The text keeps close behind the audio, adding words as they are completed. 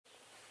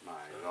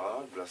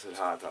Lord, blessed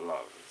heart of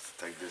love. Let's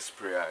take this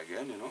prayer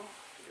again,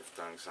 Give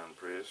thanks and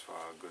praise for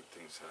all good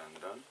things said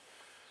and done.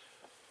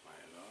 My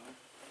Lord,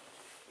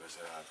 blessed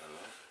heart of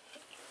love.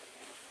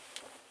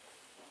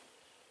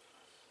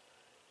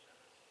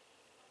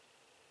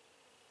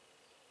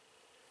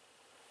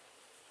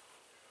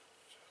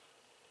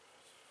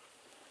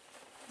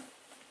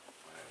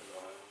 My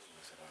Lord,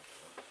 blessed heart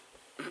of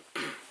love.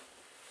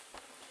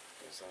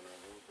 Yes,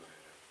 honorable, go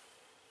ahead and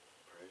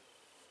pray.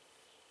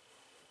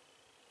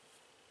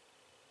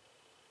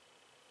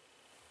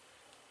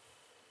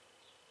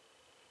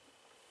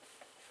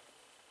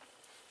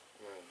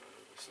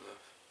 Peace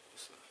love.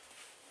 Peace love.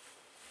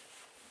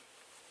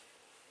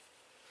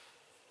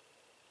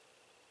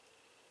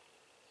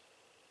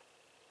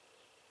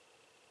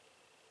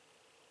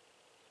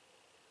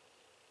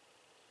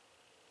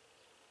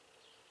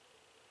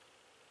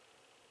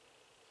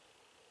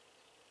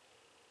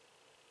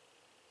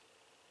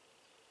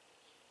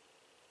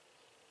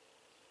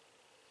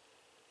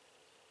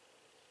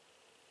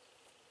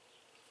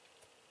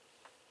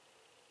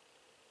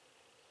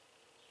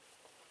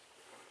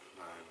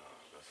 My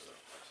Lord, blessed love.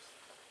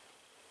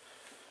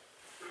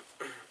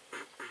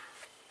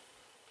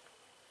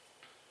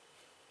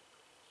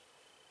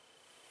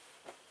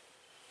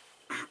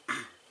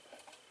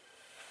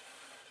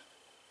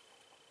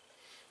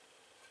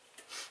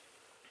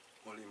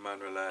 Holy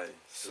Emmanuel,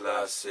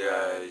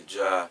 Selassie,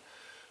 Jah,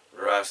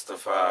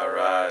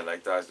 Rastafari,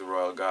 like that's the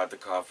royal God to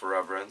call for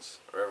reverence.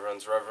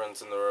 Reverence,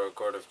 reverence in the royal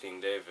court of King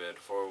David,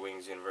 four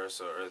wings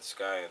universal, earth,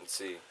 sky, and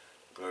sea.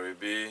 Glory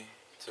be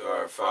to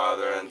our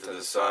Father, and to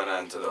the Son,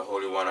 and to the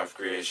Holy One of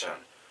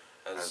creation.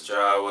 As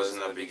Jah was in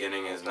the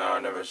beginning, is now,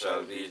 and never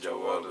shall be, Jah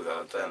World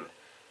without end.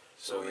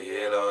 So we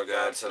hail our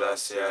God,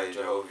 Selassie,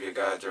 Jahovia,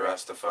 God, Jah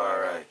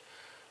Rastafari.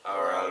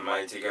 Our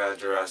Almighty God,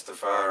 Jah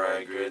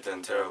Rastafari, great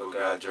and terrible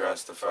God, Jah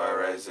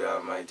Rastafari is the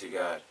Almighty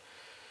God.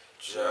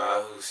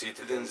 Jah, who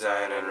seated in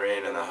Zion and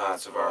reign in the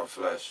hearts of our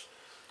flesh.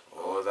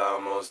 O thou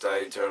most high,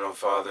 eternal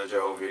Father,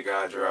 Jahovia,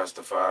 God, Jah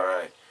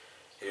Rastafari.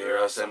 Hear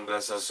us and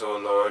bless us, O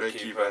Lord, to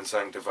keep and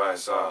sanctify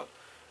us all,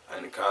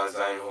 and cause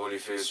thine holy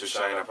face to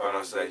shine upon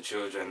us, thy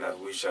children, that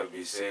we shall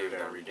be saved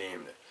and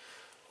redeemed.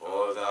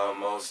 O thou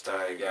most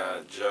high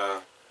God,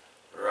 Jah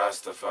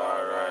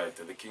Rastafari,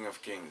 to the King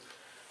of kings,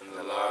 and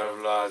the Lord of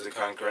lords, the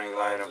conquering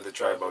Lion of the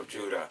tribe of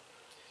Judah,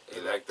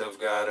 elect of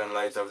God and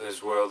light of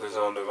this world, his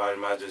own divine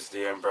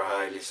majesty, Emperor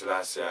Haile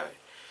Selassie,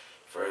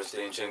 first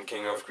ancient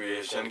King of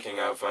creation, King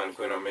Alpha and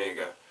Queen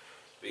Omega,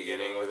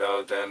 beginning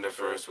without end, the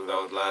first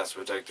without last,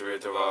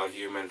 protectorate of all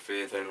human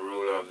faith and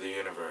ruler of the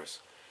universe.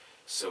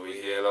 So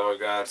we hail our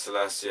God,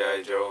 Selassie,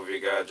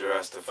 Jahovia, God, Jah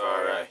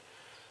Rastafari.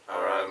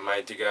 Our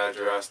Almighty God,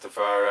 Jah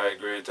Rastafari,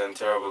 great and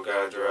terrible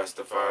God, Jah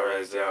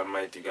Rastafari is the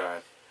Almighty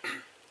God.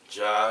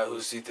 Jah,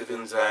 who seated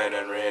in Zion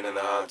and reign in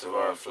the heart of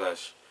our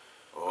flesh.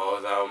 O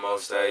thou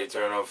most high,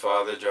 eternal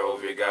Father,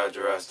 Jahovia, God,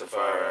 Jah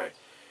Rastafari.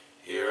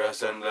 Hear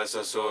us and bless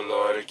us, O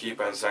Lord, to keep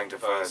and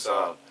sanctify us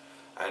all,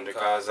 and to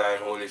cause thine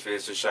holy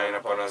face to shine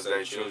upon us,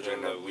 thy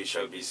children, that we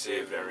shall be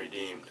saved and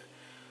redeemed.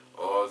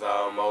 O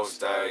thou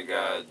most high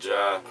God,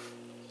 Jah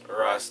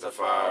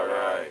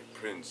Rastafari,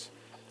 Prince,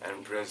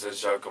 and princes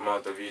shall come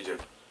out of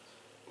Egypt.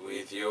 We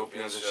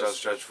Ethiopians shall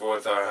stretch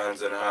forth our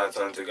hands and hearts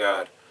unto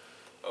God.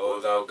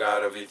 O thou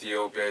God of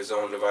Ethiopia, his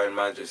own divine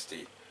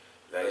majesty,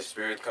 thy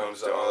spirit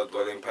comes to all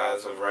dwelling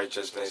paths of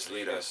righteousness,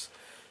 lead us.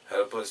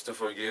 Help us to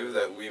forgive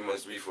that we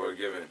must be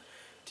forgiven.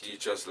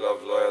 Teach us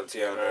love,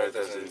 loyalty on earth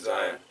as in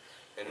Zion.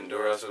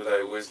 Endure us with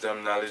thy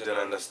wisdom, knowledge, and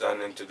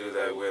understanding to do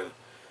thy will.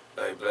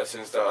 Thy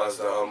blessings to us,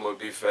 the humble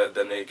be fed,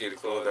 the naked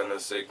clothed, and the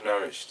sick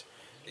nourished,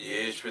 the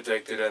aged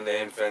protected, and the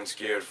infants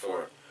cared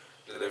for.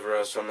 Deliver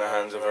us from the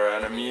hands of our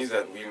enemies,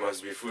 that we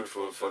must be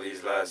fruitful for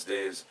these last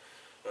days,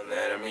 when the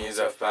enemies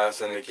have passed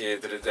and decayed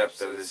to the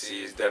depths of the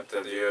seas, depth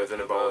of the earth,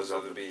 and the bowels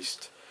of the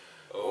beast.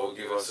 O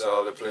give us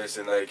all the place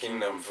in thy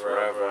kingdom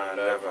forever and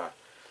ever.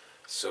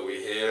 So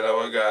we hail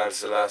our God,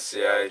 Selassie,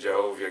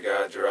 Jahovia,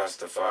 God, Jah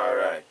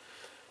Rastafari.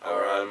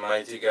 Our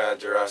Almighty God,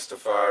 Jah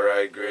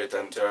Rastafari, great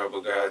and terrible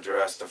God,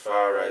 Jah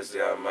Rastafari is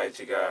the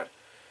Almighty God.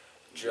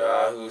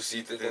 Jah, who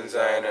seated in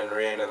Zion and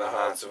reign in the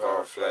hearts of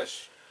our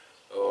flesh.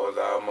 O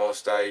thou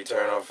most high,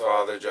 eternal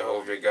Father,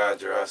 Jahovia, God,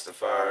 Jah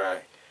Rastafari.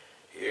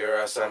 Hear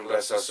us and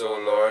bless us, O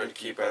Lord,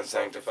 keep and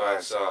sanctify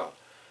us all,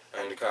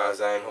 and cause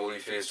thine holy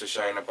face to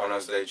shine upon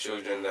us, thy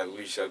children, that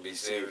we shall be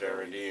saved and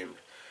redeemed.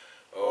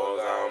 O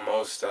thou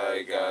most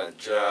high God,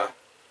 Jah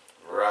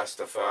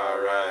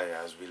Rastafari,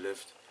 as we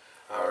lift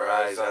our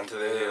eyes unto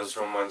the hills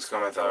from whence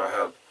cometh our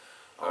help.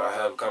 Our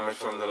help cometh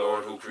from the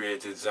Lord who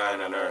created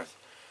Zion and earth.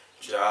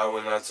 Jah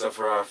will not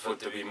suffer our foot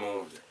to be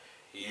moved.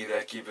 He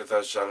that keepeth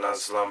us shall not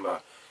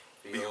slumber.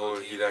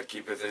 Behold, he that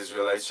keepeth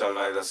Israelites shall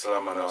neither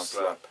slumber nor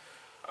sleep.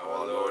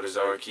 Our Lord is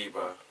our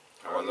keeper.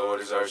 Our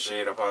Lord is our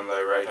shade upon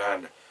thy right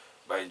hand.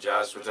 By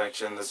Jah's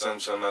protection the sun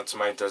shall not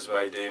smite us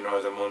by day,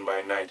 nor the moon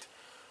by night.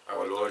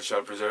 Our Lord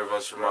shall preserve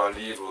us from all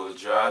evil.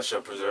 Jah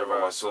shall preserve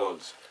our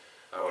souls.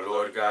 Our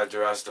Lord God, Jah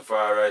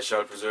Rastafari,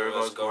 shall preserve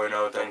us going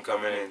out and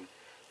coming in,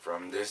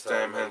 from this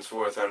time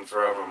henceforth and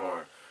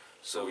forevermore.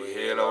 So we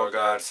hail our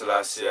God,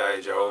 Selassie,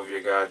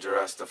 Jahovia, God, Jah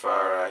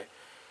Rastafari.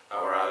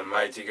 Our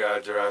Almighty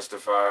God, Jah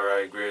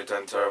Rastafari, great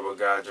and terrible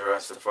God, Jah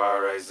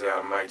Rastafari is the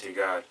Almighty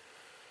God.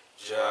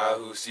 Jah,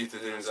 who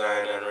seated in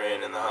Zion and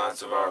reign in the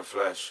hearts of our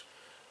flesh.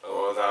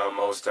 O thou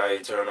most high,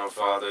 eternal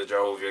Father,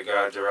 Jahovia,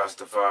 God, Jah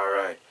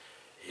Rastafari.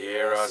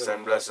 Hear us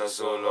and bless us,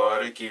 O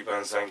Lord, and keep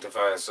and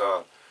sanctify us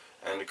all.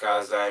 And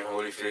cause thine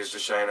holy face to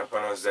shine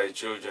upon us, thy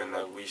children,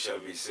 that we shall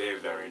be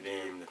saved and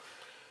redeemed.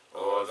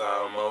 O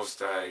thou most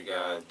high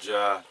God,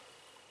 Jah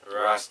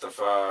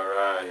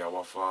Rastafari,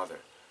 our Father,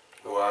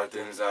 who art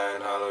in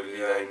Zion, hallowed be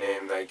thy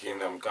name, thy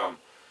kingdom come.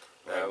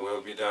 Thy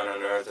will be done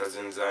on earth as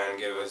in Zion.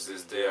 Give us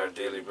this day our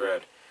daily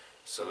bread.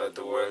 So let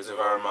the words of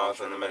our mouth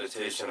and the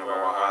meditation of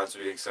our hearts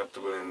be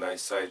acceptable in thy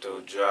sight,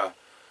 O Jah,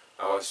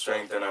 our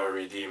strength and our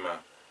Redeemer.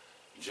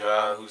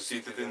 Jah, who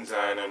seated in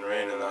Zion and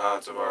reign in the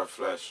hearts of our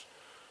flesh.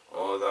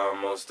 O thou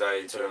most high,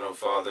 eternal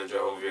Father,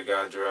 Jahovia,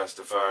 God, Jah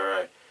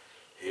Rastafari.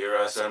 Hear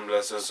us and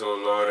bless us, O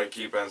Lord, and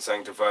keep and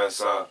sanctify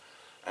us all.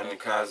 And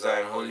cause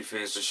thine holy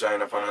face to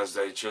shine upon us,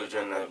 thy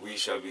children, that we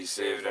shall be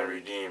saved and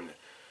redeemed.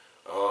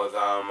 O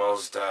thou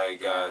most high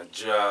God,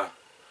 Jah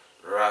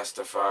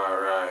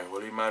Rastafari,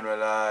 Holy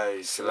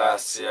Emmanuel,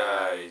 Selassie,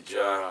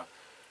 Jah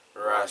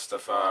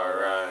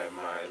Rastafari,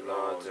 my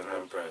lords and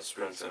emperors,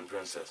 prince and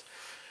princess.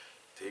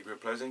 Take great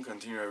pleasure and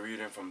continue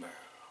reading from the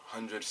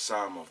 100th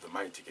Psalm of the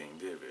mighty King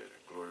David.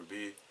 Glory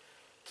be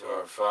to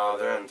our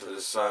Father, and to the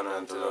Son,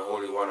 and to the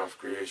Holy One of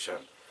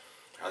creation.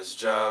 As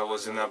Jah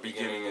was in the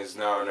beginning, is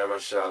now, and ever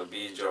shall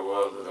be, Jah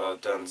World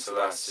without end,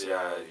 Selassie,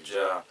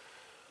 Jah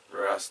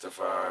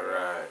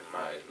Rastafari,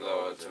 my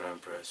lords and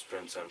emperors,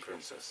 prince and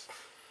princess.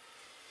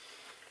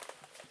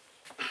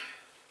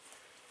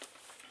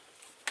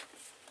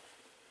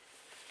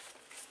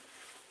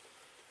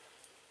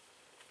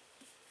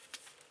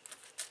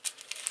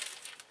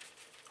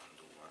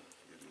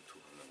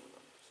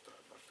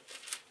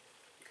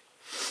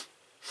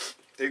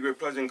 Take great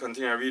pleasure in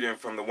continuing reading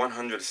from the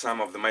 100th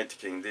Psalm of the mighty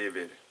King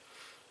David.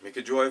 Make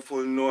a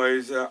joyful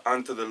noise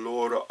unto the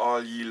Lord,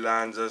 all ye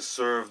lands,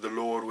 serve the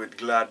Lord with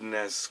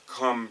gladness,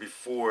 come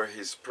before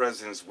his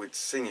presence with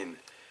singing.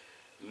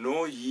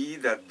 Know ye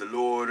that the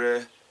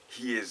Lord,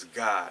 he is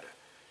God.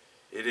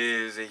 It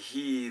is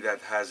he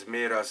that has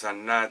made us,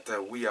 and not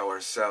we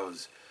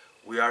ourselves.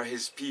 We are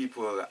his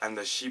people, and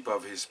the sheep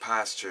of his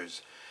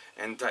pastures.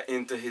 Enter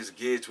into his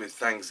gates with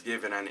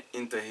thanksgiving, and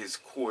into his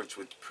courts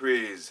with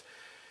praise.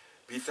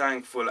 Be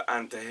thankful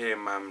unto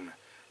him, and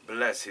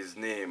bless his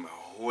name.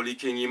 Holy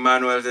King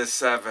Emmanuel the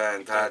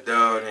Seventh,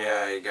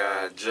 Adonai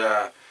God,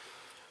 Jah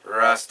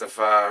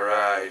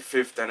Rastafari.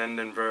 Fifth and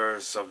ending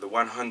verse of the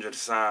 100th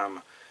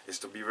Psalm is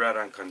to be read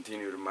and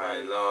continued, my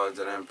lords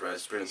and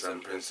emperors, prince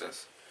and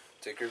princess.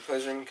 Take your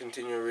pleasure and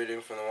continue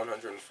reading from the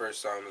 101st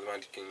Psalm of the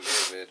mighty King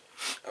David.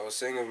 I will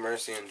sing of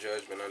mercy and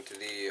judgment unto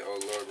thee, O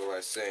Lord, will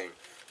I sing.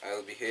 I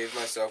will behave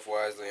myself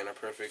wisely in a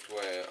perfect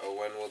way. O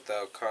when wilt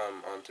thou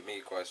come unto me,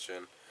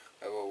 question.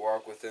 I will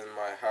walk within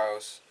my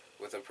house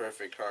with a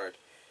perfect heart.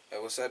 I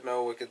will set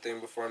no wicked thing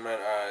before mine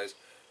eyes.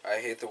 I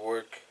hate the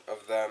work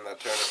of them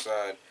that turn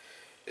aside.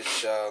 It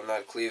shall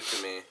not cleave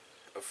to me.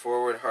 A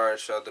forward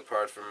heart shall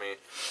depart from me.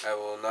 I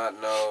will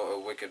not know a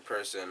wicked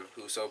person,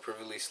 who so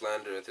privily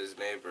slandereth his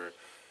neighbor.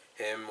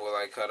 Him will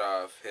I cut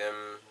off,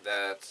 him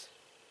that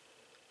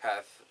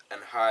hath an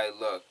high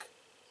look,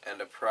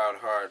 and a proud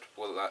heart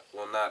will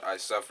not I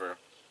suffer.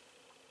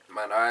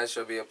 Mine eyes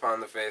shall be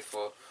upon the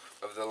faithful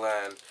of the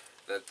land,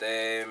 that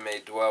they may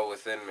dwell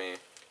within me.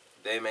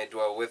 They may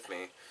dwell with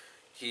me.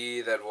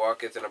 He that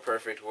walketh in a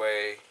perfect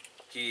way,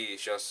 he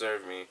shall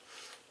serve me.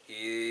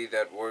 He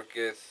that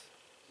worketh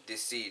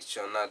deceit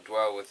shall not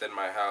dwell within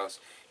my house.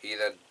 He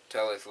that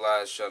telleth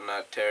lies shall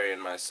not tarry in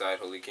my sight.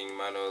 Holy King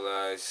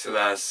Emmanuel,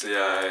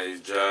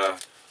 Selassie, Jah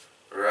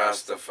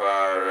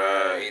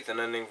Rastafari. Eighth and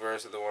ending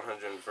verse of the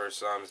 101st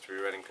Psalm is to be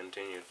read and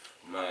continued.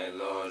 My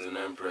lords and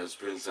emperors,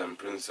 prince and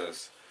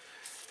princess.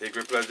 Take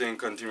great pleasure in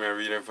continuing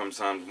reading from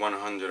Psalm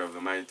 101 of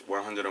the mighty.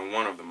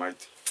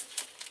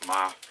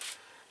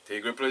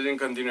 Take great pleasure in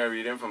continuing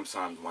reading from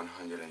Psalm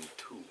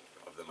 102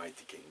 of the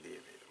mighty King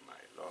David, my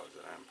lords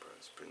and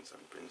emperors, prince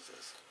and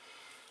princess.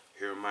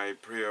 Hear my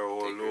prayer,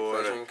 O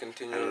Lord,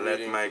 and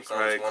let my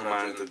cry come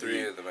unto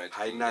thee.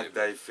 Hide not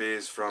thy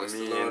face from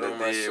me in the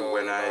day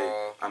when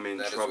I am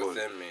in trouble.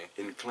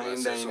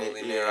 Incline thine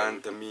ear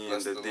unto me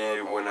in the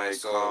day when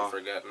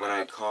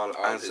I call,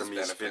 answer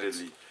me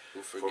speedily.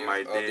 For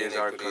my days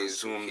are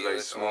consumed like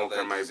smoke,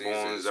 and my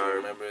bones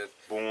are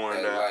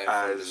burned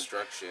as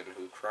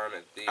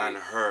an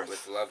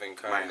hearth.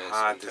 My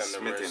heart is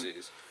smitten.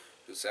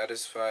 Who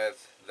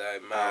satisfieth thy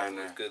mouth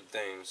with good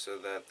things, so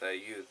that thy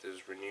youth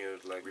is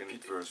renewed like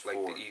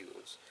the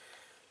eagles.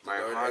 My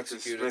heart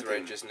is smitten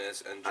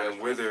righteousness and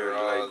withered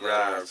like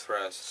grass,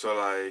 so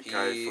like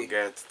I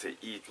forget to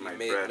eat my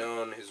bread.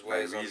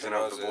 By reason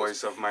of the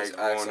voice of my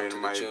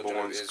groaning, my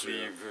bones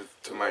cleave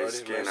to my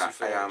skin. I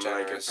am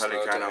like a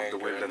pelican of the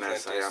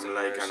wilderness. I am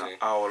like an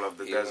owl of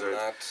the desert.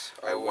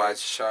 I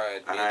watch,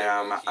 and I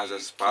am as a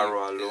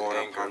sparrow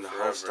alone upon the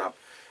housetop.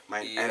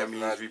 Mine Ye have enemies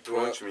not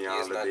reproach dwelt, me he all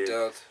has the not day,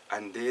 dealt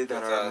and they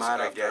that with are us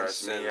mad after our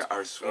against me sins, are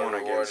nor sworn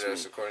rewarded against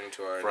us me. according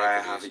to our For I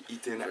have iniquities.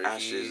 eaten For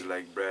ashes he,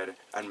 like bread,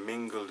 and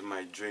mingled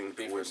my drink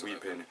repeat with verse 11.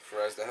 weeping,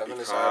 For as the heaven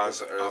is high above because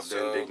the earth, of the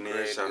so great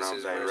indignation is of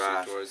his thy mercy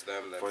wrath. towards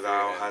them that For fear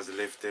thou him. hast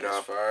lifted As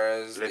up, far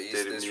as the east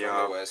lifted is me from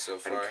the up, west, so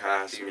and far hath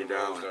cast he me removed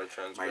down. our My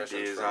transgressions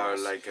days from are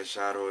us. like a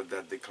shadow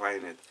that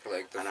declineth,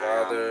 Like the and I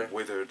Father, am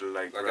withered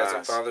like like as a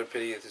grass. father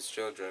pitieth his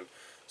children,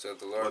 so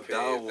the Lord But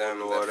thou, pitieth O them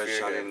that Lord, fear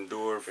shalt him.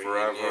 endure For he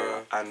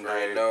forever, and for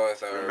he thy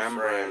knoweth our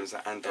remembrance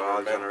frame, unto and all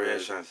remembered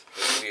generations.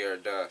 that we are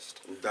dust.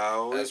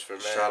 Thou As for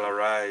shalt man,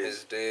 arise,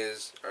 his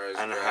days are as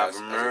and grass, have as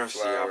a mercy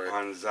flower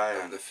upon of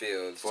Zion, the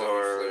field, so he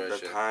for the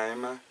flourisheth.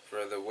 time,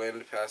 For the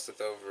wind passeth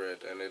over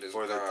it, and it is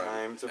for the gone,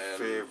 time to and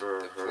favor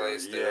the her.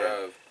 place Yea,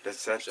 thereof the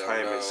set shall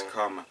time is know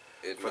come.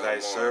 it For no thy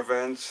more.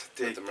 servants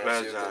But take the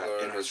mercy of the pleasure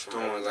Lord in her is from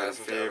stones, and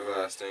everlasting to favor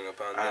everlasting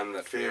upon them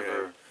that fear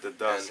him, the and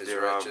dust his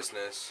thereof.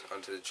 righteousness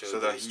unto the So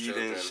the children's heathen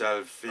children, shall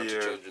unto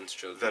fear children's the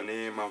children.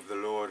 name of the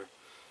Lord,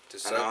 To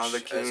and all the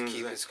such as kings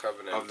keep his of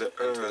covenant, the and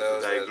to earth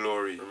those thy that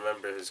glory.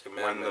 remember his When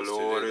the commandments to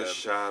do Lord them.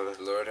 shall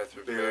The Lord hath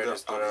build prepared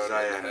his up throne in the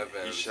Zion,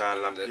 heavens, he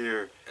shall and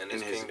appear and in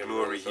his his kingdom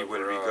glory. ruleth He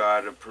will over all.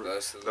 regard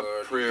Bless the the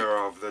Lord, prayer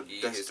of the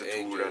ye his destitute,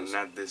 and angels,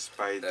 not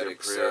despite that their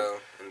prayer. excel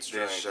in This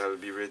strength, shall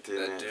be written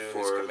that do his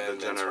for the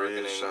commandments, hearkening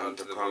generation to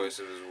unto the come, voice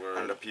of his and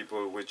word. the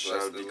people which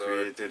Bless shall the be Lord,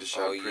 created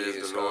shall all ye praise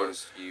his the Lord.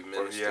 hosts, ye For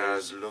he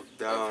has ministers looked of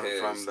down his,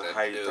 from the that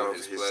height do of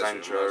his his pleasure.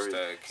 sanctuary. Most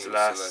High, King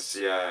Selassie,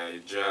 Selassie,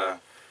 Jah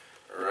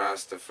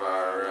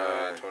Rastafari.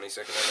 Rastafari.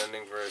 22nd and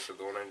ending verse of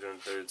the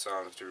 103rd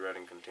Psalm is to be read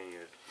and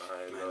continued.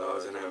 My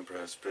lords and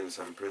emperors, prince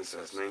and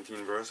princess.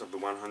 19th verse of the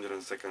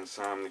 102nd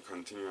Psalm. They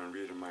continue and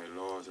read, my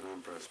lords and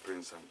emperors,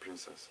 prince and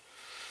princess.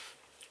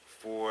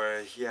 For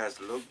he has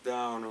looked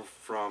down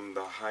from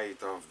the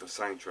height of the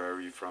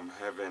sanctuary, from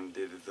heaven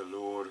did the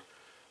Lord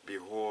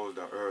behold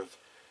the earth,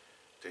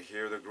 to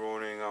hear the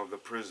groaning of the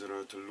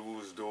prisoner, to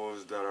loose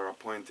those that are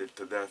appointed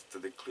to death, to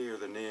declare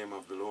the name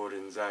of the Lord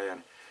in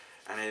Zion,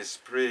 and his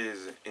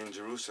praise in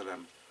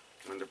Jerusalem,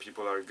 when the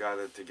people are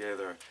gathered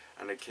together,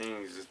 and the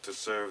kings to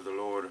serve the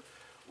Lord.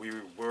 We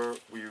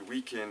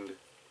weakened,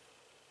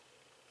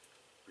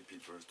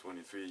 repeat verse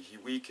 23, he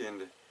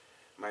weakened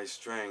my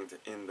strength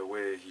in the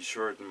way, he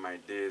shortened my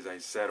days. I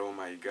said, O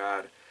my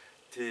God,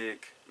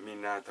 take me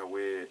not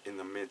away in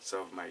the midst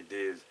of my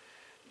days.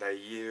 Thy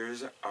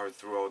years are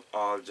throughout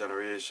all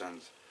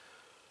generations.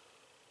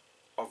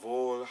 Of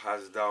old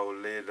hast thou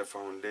laid the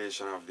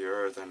foundation of the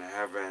earth, and the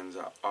heavens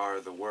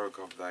are the work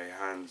of thy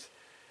hands.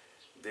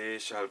 They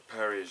shall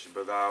perish,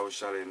 but thou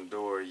shalt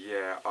endure.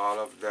 Yea, all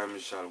of them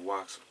shall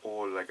wax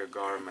old like a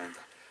garment.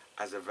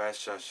 As a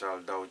vesture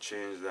shalt thou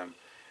change them,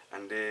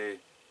 and they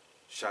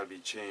shall be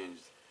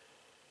changed.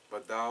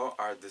 But thou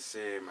art the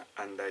same,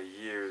 and thy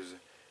years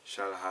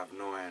shall have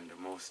no end.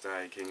 Most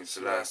High, King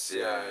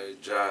Selassie,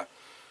 Jah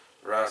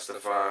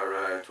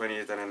Rastafari.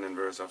 28th and ending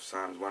verse of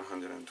Psalms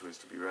 102 is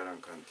to be read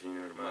and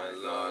continued. My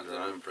lord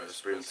and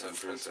empress, prince and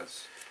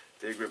princess.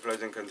 Take great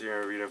pleasure in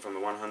continuing reading from the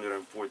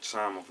 104th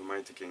Psalm of the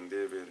mighty King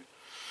David.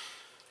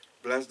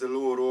 Bless the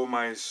Lord, O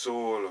my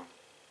soul.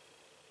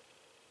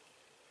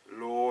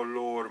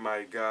 Lord,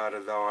 my God,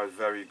 thou art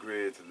very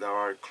great. Thou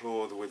art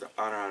clothed with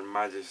honor and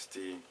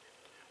majesty.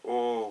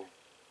 O,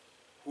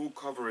 who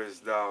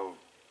coverest thou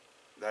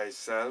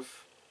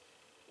thyself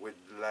with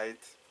light?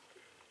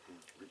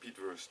 Repeat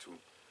verse 2.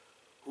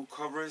 Who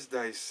coverest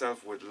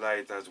thyself with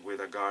light as with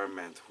a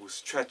garment, who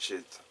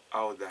stretcheth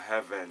out the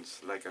heavens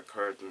like a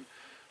curtain,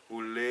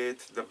 who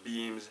layeth the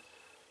beams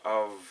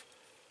of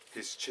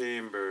his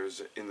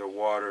chambers in the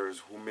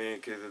waters, who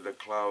maketh the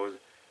clouds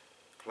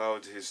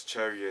his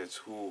chariots,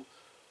 who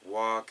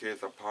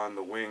walketh upon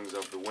the wings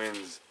of the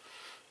winds,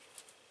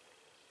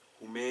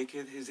 who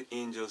maketh his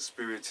angel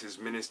spirits his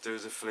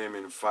ministers a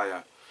flaming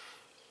fire,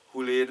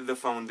 who laid the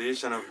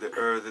foundation of the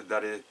earth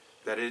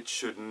that it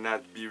should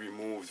not be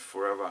removed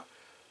forever.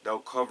 Thou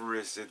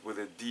coverest it with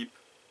a deep,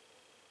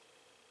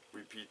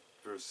 repeat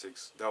verse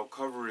 6, thou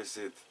coverest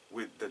it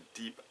with the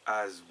deep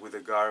as with a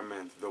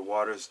garment. The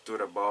waters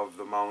stood above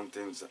the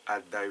mountains.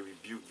 At thy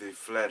rebuke they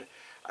fled.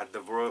 At the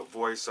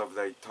voice of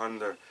thy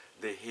thunder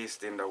they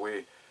hastened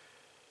away.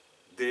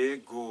 They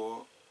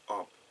go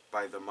up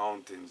by the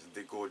mountains,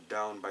 they go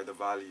down by the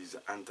valleys,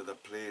 and to the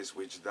place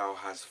which thou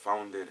hast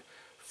founded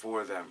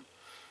for them.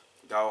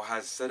 Thou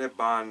hast set a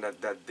bond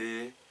that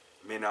they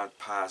may not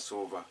pass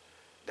over,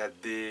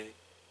 that they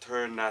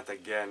turn not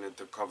again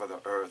to cover the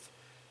earth.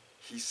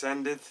 He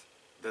sendeth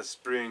the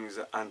springs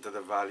unto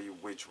the valley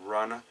which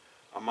run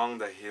among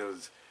the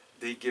hills.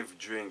 They give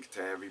drink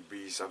to every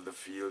beast of the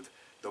field.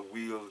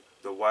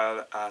 The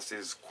wild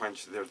asses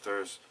quench their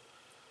thirst.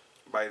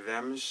 By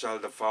them shall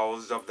the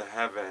fowls of the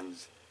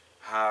heavens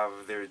have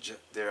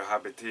their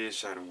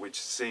habitation, which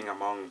sing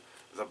among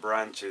the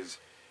branches.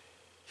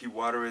 He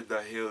watereth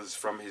the hills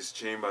from his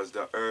chambers.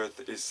 The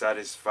earth is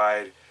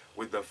satisfied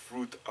with the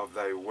fruit of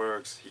thy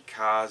works. He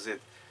causeth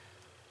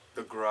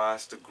the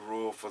grass to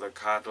grow for the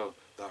cattle,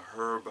 the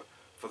herb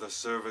for the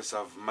service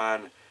of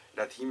man,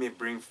 that he may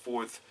bring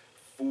forth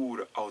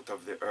food out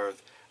of the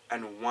earth,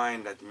 and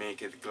wine that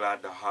maketh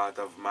glad the heart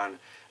of man,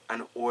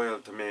 and oil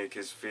to make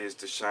his face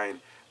to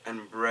shine,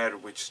 and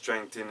bread which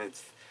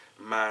strengtheneth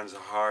man's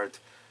heart.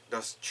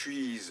 The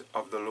trees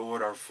of the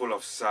Lord are full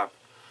of sap,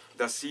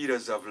 the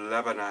cedars of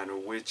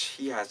Lebanon which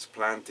he has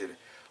planted,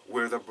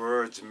 where the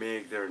birds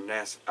make their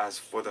nest as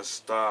for the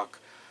stork.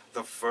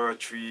 The fir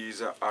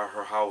trees are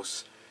her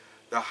house.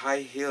 The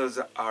high hills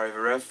are a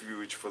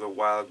refuge for the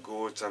wild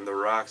goats, and the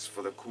rocks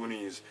for the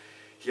conies.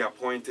 He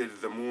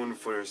appointed the moon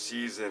for her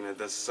season, and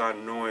the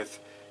sun knoweth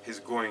his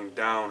going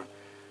down.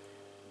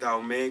 Thou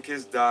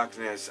makest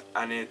darkness,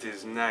 and it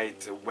is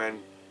night,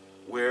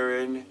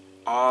 wherein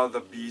all the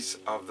beasts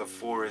of the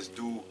forest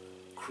do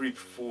creep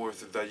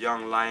forth. The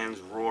young lions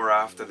roar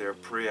after their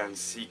prey, and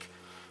seek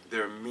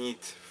their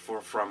meat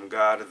from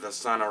God. The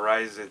sun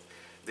ariseth.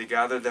 They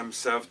gather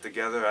themselves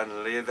together,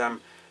 and lay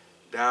them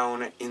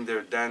down in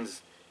their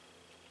dens.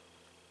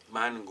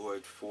 Man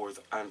goeth forth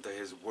unto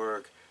his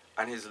work,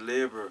 and his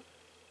labor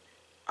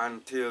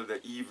until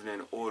the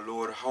evening. O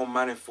Lord, how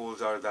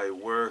manifold are thy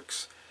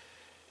works!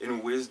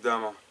 In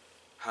wisdom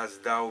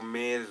hast thou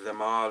made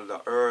them all.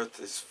 The earth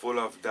is full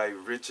of thy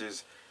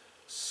riches.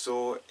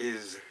 So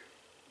is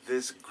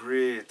this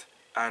great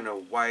and a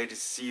wide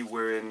sea,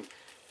 wherein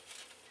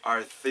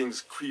are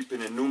things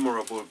creeping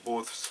innumerable,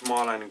 both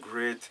small and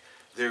great.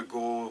 There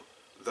go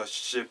the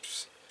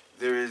ships.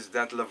 There is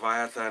that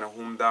Leviathan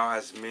whom thou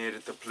hast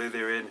made to play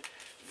therein.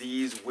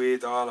 These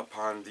wait all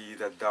upon thee,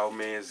 that thou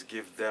mayest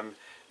give them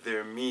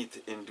their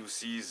meat in due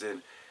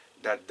season.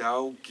 That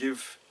thou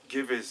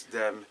givest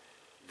them,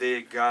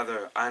 they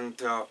gather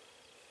unto,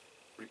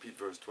 repeat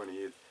verse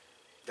 28,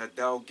 that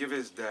thou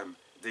givest them,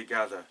 they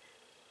gather.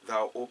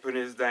 Thou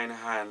openest thine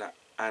hand,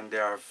 and they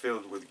are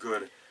filled with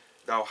good.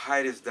 Thou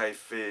hidest thy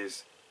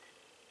face,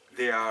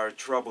 they are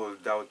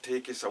troubled. Thou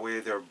takest away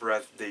their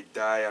breath, they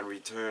die and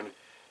return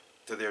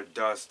to their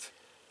dust.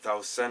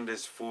 Thou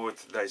sendest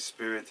forth thy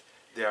spirit,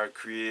 they are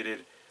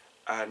created,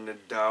 and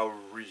thou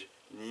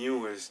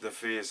renewest the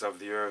face of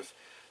the earth.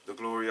 The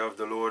glory of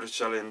the Lord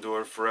shall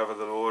endure forever.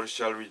 The Lord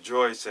shall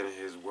rejoice in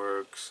his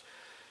works.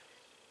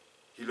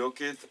 He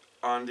looketh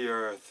on the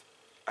earth,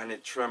 and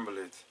it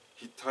trembleth.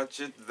 He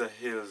toucheth the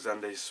hills,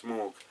 and they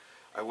smoke.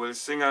 I will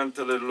sing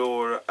unto the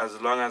Lord.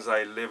 As long as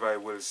I live, I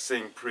will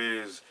sing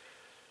praise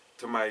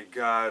to my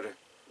God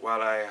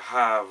while I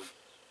have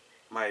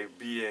my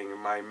being.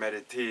 My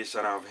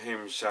meditation of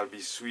him shall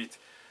be sweet.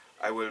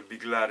 I will be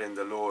glad in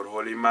the Lord.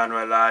 Holy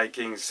Emmanuel, I,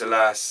 King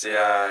Selassie,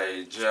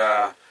 I,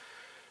 Jah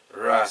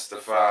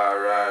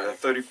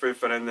Rastafari. The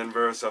 35th and ending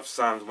verse of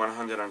Psalms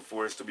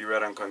 104 is to be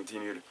read and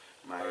continued.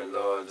 My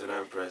Lord and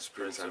Empress,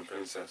 Prince and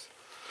Princess.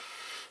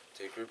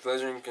 Take your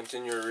pleasure and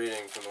continue your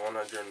reading from the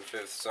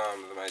 105th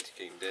Psalm of the mighty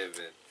King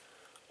David.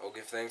 O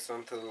give thanks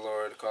unto the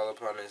Lord, call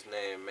upon his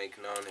name,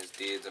 make known his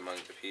deeds among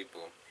the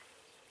people.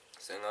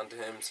 Sing unto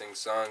him, sing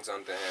songs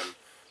unto him,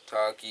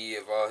 talk ye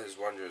of all his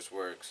wondrous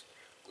works.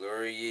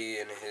 Glory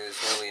ye in his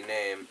holy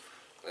name,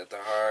 let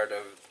the heart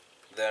of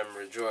them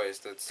rejoice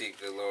that seek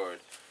the Lord.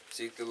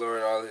 Seek the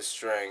Lord all his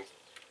strength.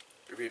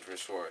 Repeat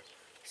verse 4.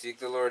 Seek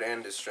the Lord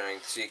and his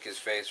strength, seek his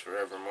face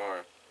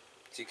forevermore.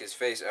 Seek his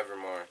face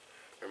evermore.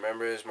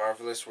 Remember his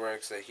marvelous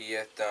works that he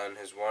hath done,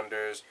 his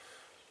wonders,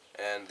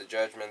 and the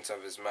judgments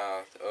of his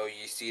mouth. O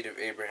ye seed of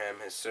Abraham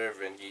his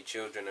servant, ye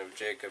children of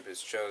Jacob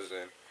his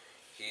chosen.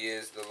 He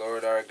is the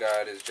Lord our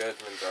God, his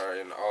judgments are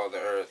in all the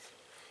earth.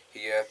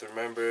 He hath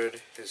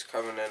remembered his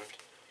covenant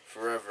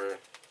forever,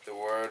 the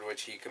word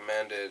which he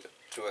commanded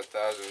to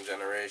 1,000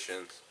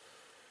 generations,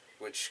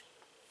 which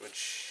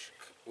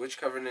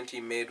covenant he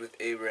made with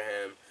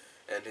Abraham,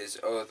 and his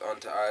oath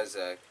unto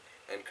Isaac,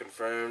 and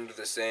confirmed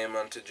the same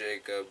unto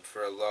Jacob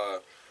for a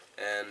law,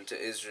 and to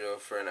Israel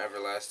for an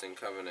everlasting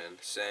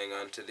covenant, saying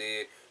unto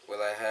thee,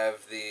 will I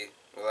have the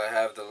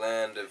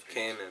land of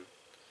Canaan.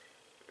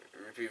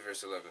 Repeat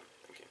verse 11.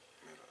 Thank you.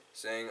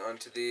 Saying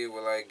unto thee,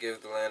 will I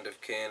give the land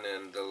of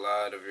Canaan, the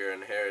lot of your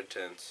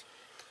inheritance.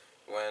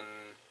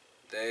 When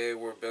they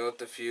were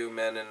but a few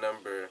men in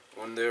number,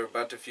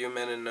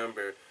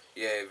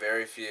 yea,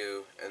 very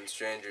few, and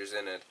strangers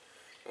in it,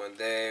 when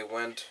they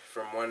went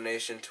from one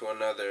nation to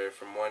another,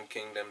 from one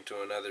kingdom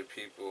to another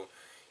people,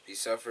 he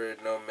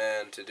suffered no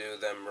man to do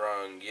them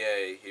wrong.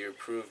 Yea, he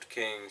reproved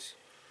kings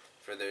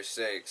for their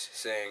sakes,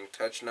 saying,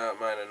 touch not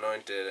mine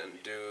anointed,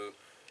 and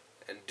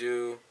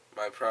do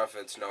my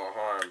prophets no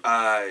harm.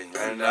 I,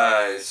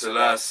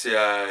 Selassie,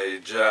 I,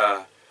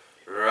 Jah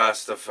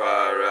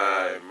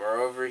Rastafari.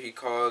 Moreover, he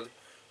called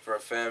for a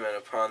famine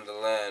upon the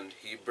land.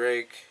 He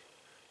brake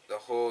the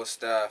whole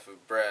staff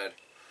of bread.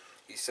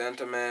 He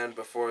sent a man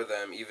before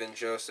them, even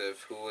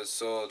Joseph, who was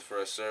sold for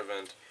a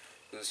servant,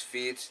 whose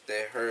feet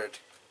they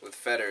hurt with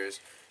fetters.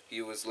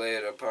 He was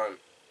laid in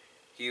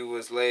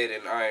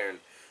iron,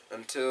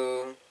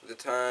 until the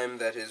time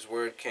that his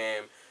word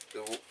came.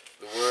 The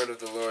word of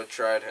the Lord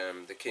tried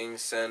him. The king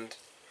sent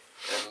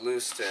and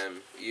loosed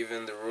him,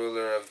 even the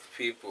ruler of the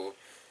people,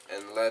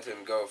 and let him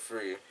go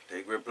free.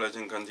 Take great pleasure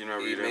and continue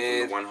He reading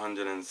made- from the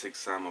 106th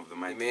Psalm of the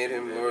He mighty made King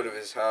him David. lord of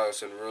his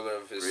house and ruler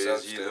of his Praise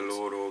ye the substance,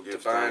 Lord, O give to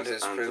bind thanks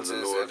his unto the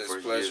princes Lord, at his for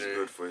he pleasure, is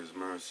good, for his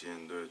mercy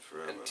endureth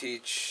forever. and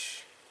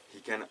teach He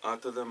can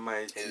utter the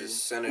mighty. his Who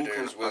senators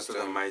can utter the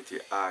wisdom. mighty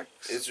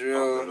acts of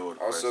Israel the Lord?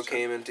 also Question.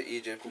 came into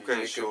Egypt, Who and can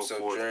Jacob show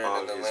forth sojourned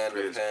all in the his land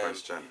praise? of Ham.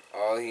 Question.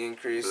 All he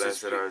increased his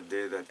Blessed are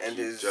they that and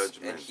keep his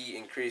judgment, and he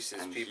increased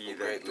his and people he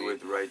that greatly,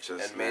 doeth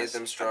righteousness and made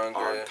them at stronger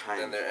all than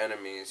times. their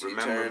enemies. He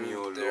Remember turned me,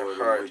 O their Lord,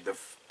 heart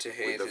with to with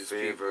hate the his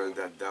favor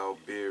people, that thou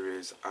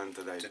bearest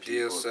unto thy to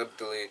deal people.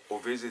 subtly O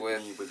visit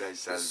with me with thy with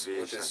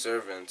salvation, his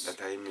servants.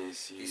 that I may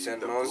see He sent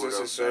the Moses good his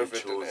of thy servant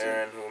and chosen,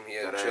 Aaron whom he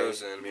had that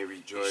chosen. I may He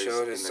rejoice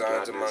showed in his the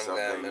signs gladness among of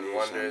thy them and nation,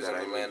 wonders that in I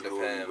the may land of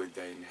glory Ham. with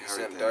thy He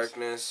sent inheritance.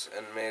 darkness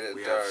and made it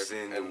We dark, have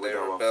sinned and with they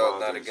our rebelled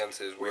not fathers. against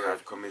his We word.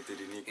 have committed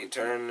He iniquity.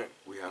 turned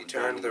We have he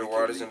turned done their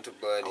waters wickedly. into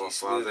blood. Our He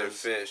slew their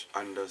fathers fish.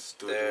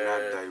 understood Their-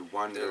 not thy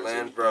wonders Their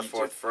land in brought Egypt.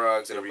 forth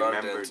frogs They in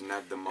abundance. remembered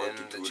not the In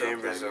multitude the of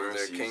chambers thy of their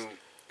mercies, king,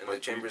 in the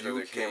but chambers of their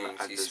rebuked him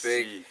kings, at he the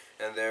spake, sea,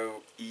 and there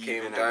even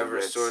came at the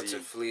divers Red sorts Sea.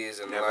 of fleas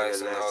and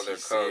lice in all Nevertheless, their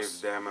he coasts.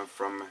 saved them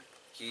for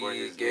He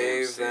his gave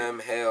name's sake, them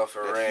hail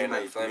for that he rain and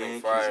might flaming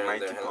make fire his in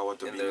mighty power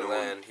to in be their known.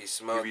 land. He He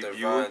smote their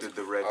vines rebuked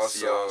the Red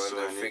Sea also, and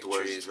their and fig it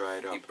was trees.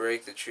 dried He up.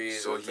 brake the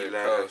trees So of he their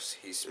led coasts.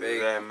 He spake,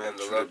 them and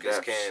the through the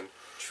locusts depths, came,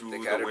 through the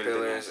the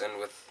caterpillars,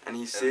 wilderness, and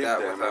he and saved that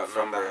them without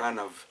from the number, hand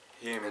of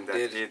him and that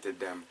did- hated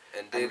them,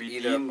 and and did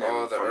eat redeemed up all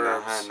them the from the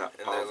herbs hand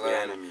in their of the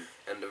land, enemy.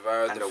 and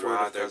devoured And the the fruit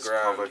of their waters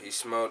ground. covered He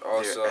smote their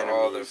also all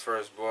their enemies.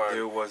 firstborn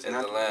There was in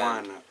not the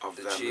land, one of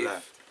the them chief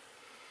left.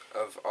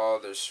 of all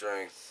their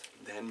strength.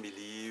 Then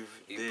believe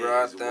He they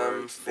brought his them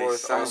words, they forth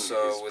sang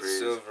also his with praise.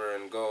 silver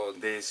and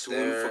gold. They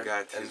soon There,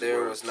 forgot and his there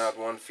works. was not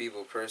one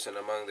feeble person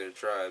among their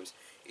tribes.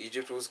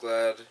 Egypt was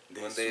glad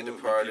when they soon-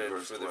 departed, repeat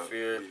verse for the 12.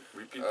 fear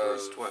Repeat of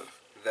verse 12.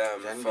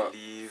 them Then fa-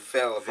 believe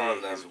fell they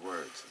upon his them.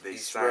 words. They He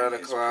sang spread a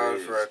his cloud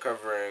praise. for a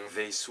covering.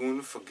 They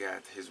soon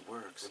forgot his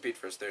works. Repeat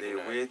verse They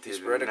 39. waited He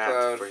spread a not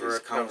cloud for for his a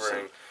covering,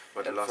 counsel,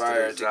 but and lost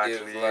fire it to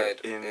give exactly light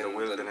in the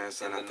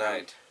wilderness in and the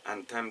night.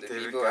 and The tempted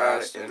people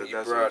God asked, in and the he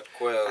desert, brought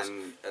quails,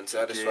 and and he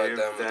satisfied gave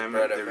them with the them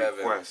bread the of heaven.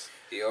 request.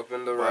 He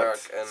opened the But rock,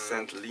 and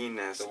sent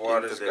leanness the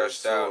waters into their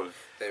gushed out. soul.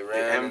 They They ran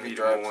in the envied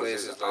dry Moses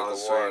places like a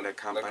also in the water,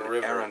 camp, like a and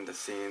river. Aaron the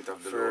saint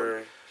of the Lord.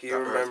 For he The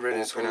earth remembered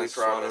his opened holy and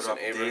swallowed promise, up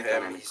and Dathan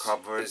Abraham and his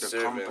covered the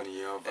servant,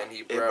 company of and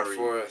he brought Abiram.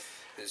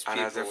 forth his And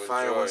as people a with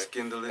fire joy, was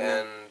kindled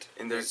and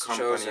in their his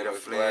company, chosen the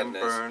with flame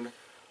gladness. burned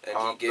And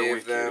he up the gave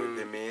wicked. them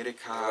They made a the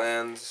calf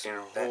lands in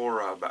that-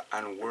 Horeb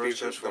and verse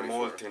worshipped the 44.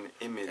 molten and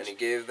he image.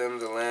 gave them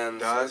the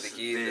lands Thus of the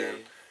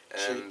heathen,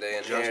 and they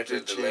justly inherited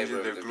the changed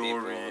labor their of the glory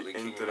people. The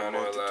into King the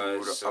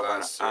multitude of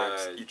an axe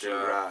Selassie, eaten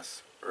Jah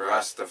grass.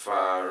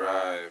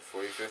 Rastafari.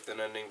 45th and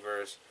ending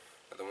verse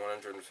of the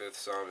 105th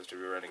Psalm is to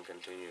be read and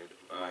continued.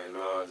 My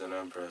lords and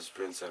emperors,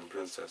 prince and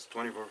princess.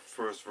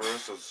 21st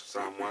verse of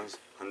Psalm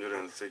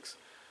 106.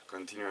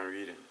 Continuing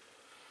reading.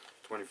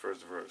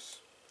 21st verse.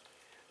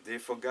 They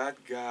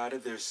forgot God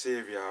their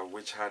Savior,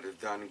 which had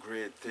done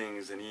great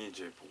things in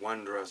Egypt,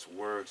 wondrous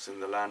works in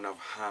the land of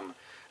Ham,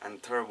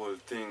 and terrible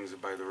things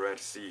by the Red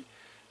Sea.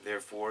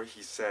 Therefore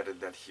he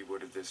said that he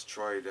would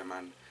destroy them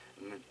and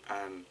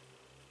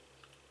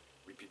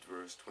repeat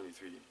verse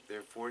 23.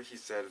 Therefore he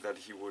said that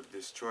he would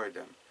destroy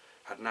them.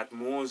 Had not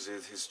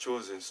Moses his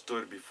chosen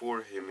stood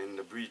before him in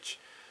the breach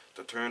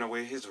to turn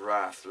away his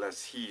wrath,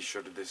 lest he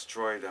should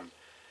destroy them.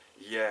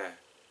 Yea,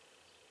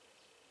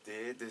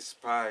 they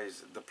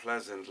despised the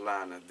pleasant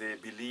land. They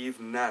believed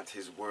not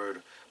his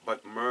word,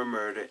 but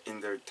murmured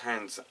in their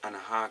tents, and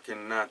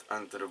hearkened not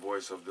unto the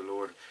voice of the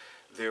Lord.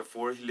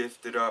 Therefore he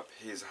lifted up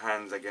his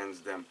hands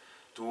against them,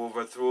 to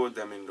overthrow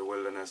them in the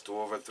wilderness, to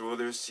overthrow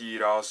their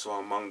seed also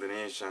among the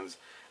nations,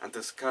 and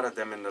to scatter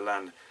them in the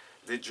land.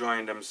 They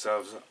joined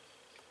themselves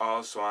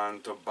also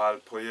unto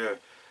Baal-peor,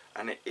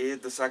 and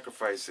ate the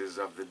sacrifices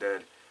of the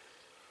dead.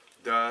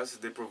 Thus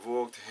they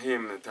provoked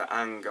him to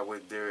anger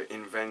with their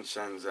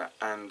inventions,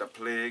 and the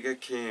plague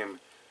came,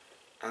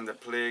 and the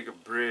plague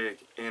brake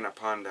in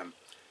upon them.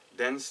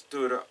 Then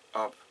stood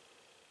up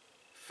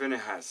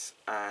Phinehas,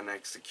 and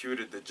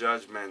executed the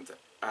judgment,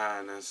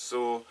 and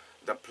so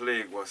the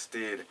plague was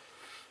stayed,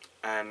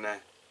 and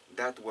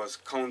that was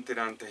counted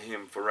unto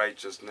him for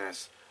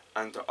righteousness,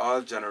 unto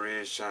all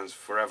generations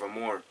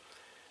forevermore.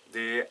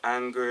 They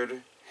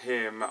angered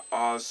him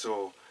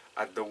also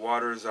at the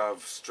waters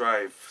of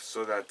strife,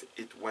 so that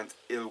it went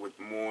ill with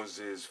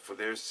Moses for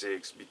their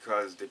sakes,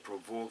 because they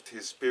provoked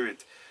his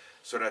spirit,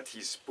 so that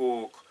he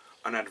spoke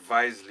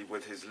unadvisedly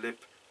with his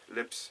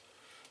lips.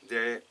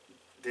 They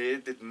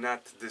did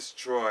not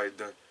destroy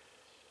the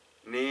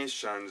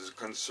nations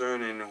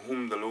concerning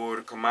whom the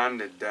Lord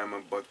commanded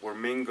them, but were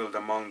mingled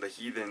among the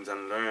heathens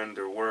and learned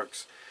their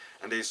works.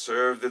 And they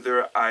served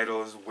their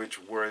idols,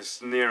 which were a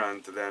snare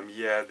unto them.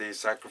 Yea, they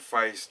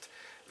sacrificed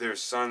their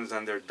sons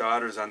and their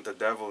daughters unto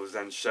devils,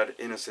 and shed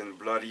innocent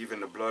blood, even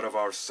the blood of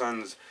our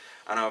sons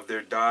and of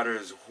their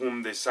daughters,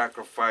 whom they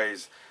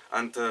sacrificed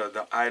unto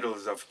the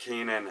idols of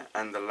Canaan,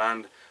 and the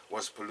land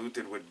was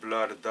polluted with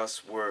blood.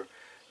 Thus were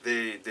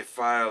they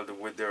defiled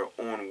with their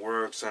own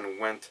works and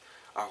went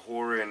a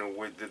whoring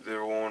with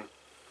their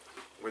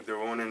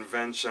own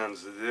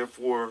inventions.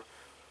 Therefore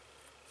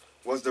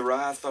was the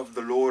wrath of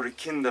the Lord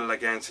kindled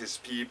against his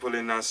people,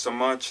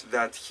 inasmuch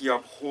that he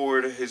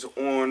abhorred his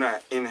own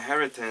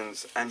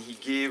inheritance, and he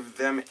gave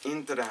them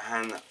into the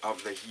hand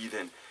of the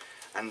heathen.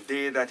 And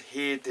they that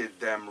hated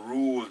them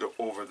ruled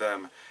over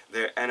them.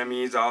 Their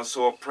enemies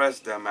also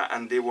oppressed them,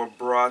 and they were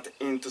brought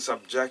into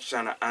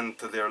subjection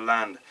unto their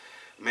land.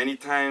 Many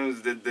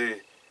times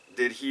did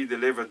he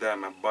deliver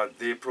them, but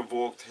they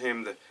provoked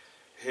him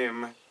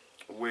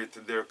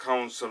with their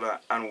counsel,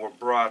 and were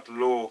brought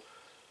low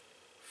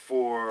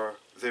for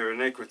their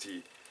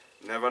iniquity.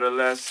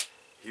 Nevertheless,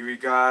 he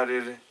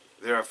regarded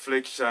their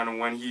affliction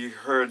when he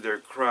heard their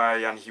cry,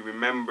 and he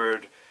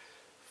remembered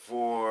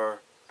for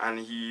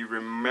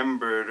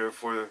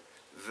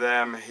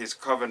them his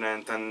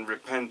covenant, and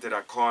repented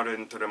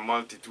according to the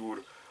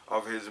multitude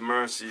of his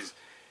mercies.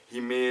 He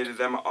made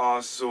them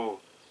also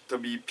to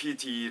be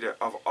pitied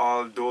of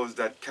all those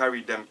that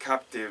carried them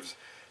captives.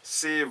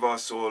 Save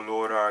us, O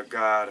Lord our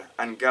God,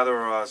 and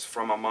gather us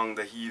from among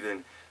the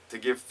heathen, to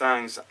give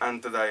thanks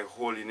unto thy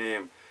holy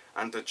name,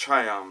 and to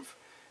triumph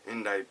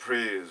in thy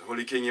praise.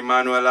 Holy King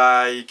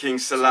Emmanuel, King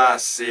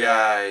Selassie,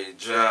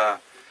 Jah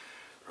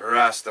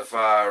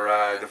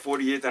Rastafari. The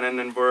 48th and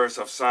ending verse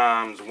of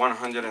Psalms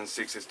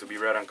 106 is to be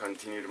read and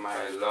continued,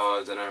 my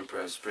lords and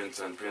empress, prince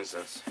and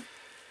princess.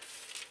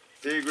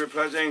 Take great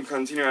pleasure in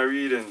continuing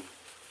reading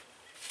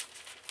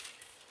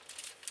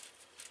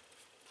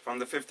from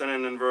the 5th and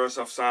ending verse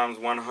of Psalms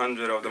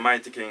 100 of the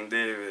mighty King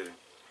David.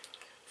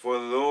 For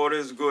the Lord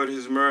is good,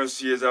 his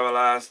mercy is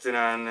everlasting,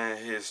 and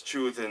his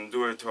truth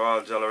endureth to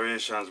all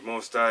generations.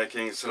 Most High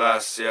King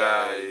Selassie,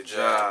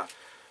 Jah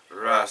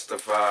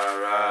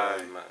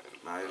Rastafari,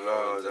 my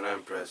lords and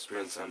empress,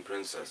 prince and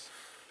princess.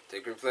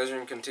 Take great pleasure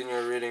in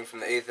continuing reading from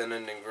the 8th and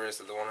ending verse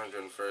of the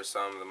 101st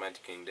Psalm of the mighty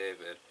King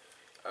David.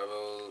 I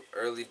will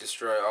early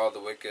destroy all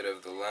the wicked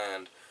of the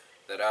land,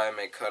 that I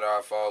may cut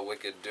off all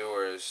wicked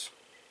doers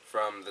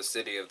from the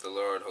city of the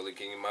Lord. Holy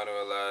King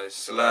Emmanuel,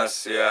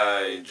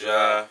 Selassie,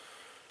 Jah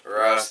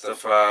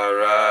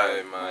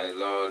Rastafari, my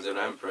lords and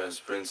empress,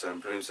 prince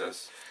and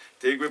princess.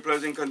 Take great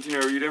pleasure in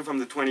continuing reading from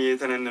the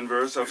 28th and ending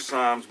verse of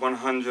Psalms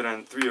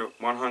 102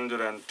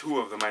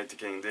 of the mighty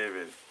King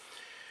David.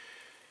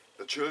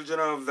 The children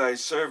of thy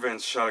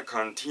servants shall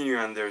continue,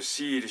 and their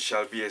seed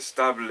shall be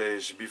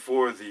established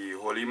before thee.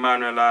 Holy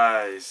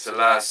Emmanuel,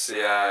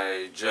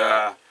 Selassie,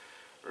 Jah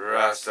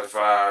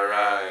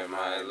Rastafari,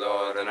 my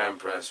lord and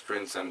empress,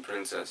 prince and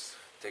princess.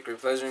 Take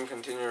great pleasure in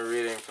continuing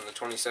reading from the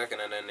 22nd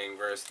and ending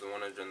verse of the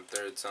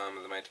 103rd Psalm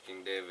of the mighty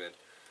King David.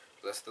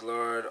 Bless the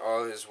Lord,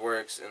 all his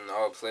works in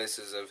all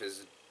places of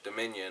his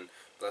dominion.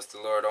 Bless the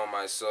Lord, O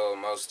my soul.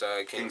 Most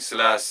High King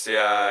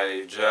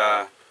Selassie,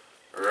 Jah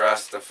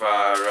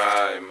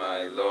Rastafari,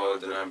 my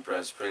lord and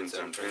empress, prince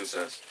and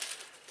princess.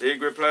 Take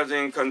great pleasure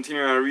in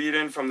continuing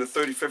reading from the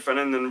 35th and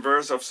ending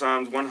verse of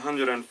Psalms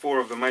 104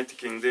 of the mighty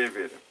King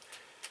David.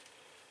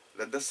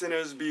 Let the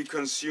sinners be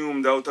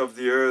consumed out of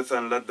the earth,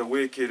 and let the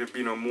wicked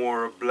be no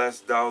more. Bless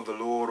thou the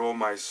Lord, O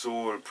my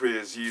soul.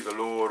 Praise ye the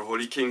Lord.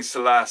 Holy King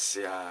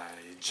Selassie,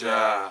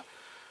 Jah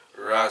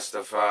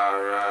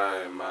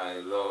Rastafari, my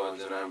lord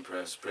and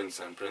empress, prince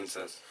and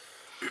princess.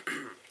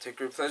 Take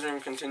great pleasure in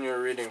continuing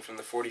reading from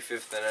the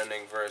 45th and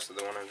ending verse of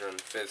the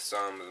 105th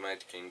Psalm of the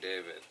mighty King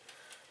David.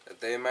 That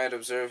they might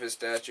observe his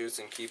statutes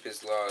and keep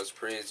his laws.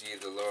 Praise ye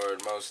the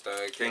Lord, Most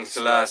High King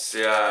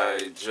Selassie,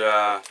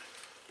 Jah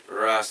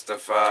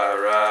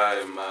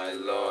Rastafari, my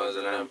lords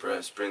and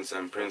empress, prince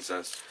and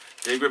princess.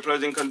 Take great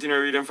pleasure in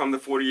continuing reading from the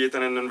 48th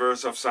and ending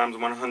verse of Psalms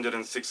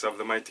 106 of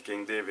the mighty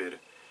King David.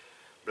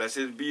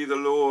 Blessed be the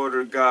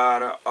Lord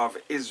God of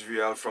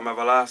Israel from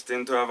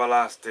everlasting to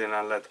everlasting,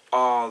 and let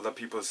all the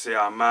people say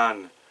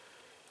Amen.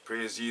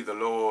 Praise ye the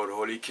Lord.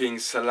 Holy King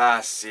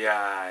Selassie,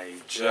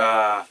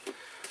 Jah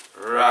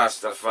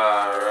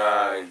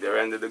Rastafari. There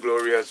ended the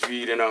glorious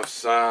reading of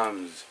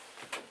Psalms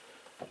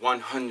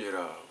 100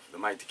 of the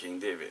mighty King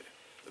David.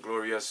 The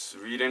glorious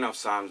reading of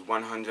Psalms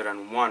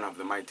 101 of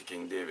the mighty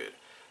King David.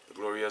 The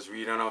glorious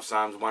reading of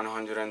Psalms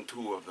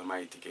 102 of the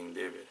mighty King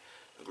David.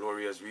 The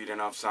glorious reading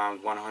of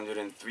Psalms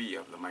 103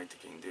 of the mighty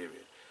King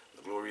David.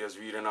 The glorious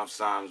reading of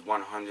Psalms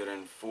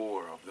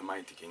 104 of the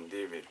mighty King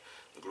David.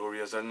 The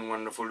glorious and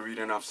wonderful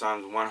reading of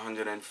Psalms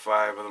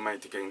 105 of the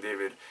mighty King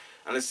David.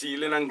 And the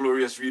sealing and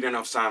glorious reading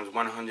of Psalms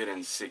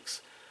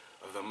 106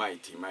 of the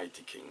mighty,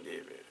 mighty King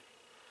David.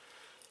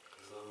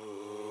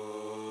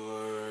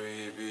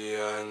 Glory be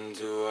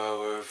unto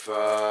our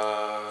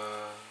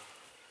Father,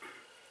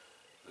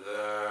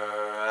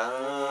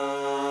 and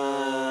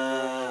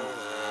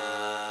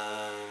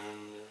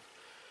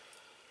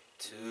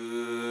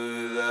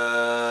to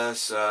the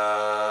Son,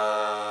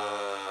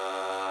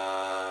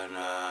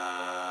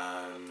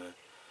 and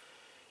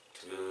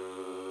to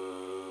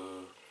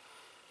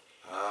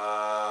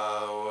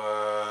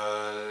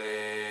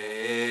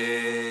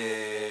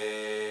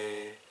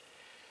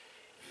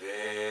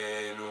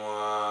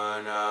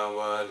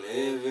our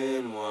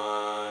living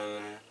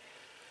one,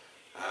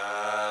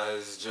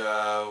 as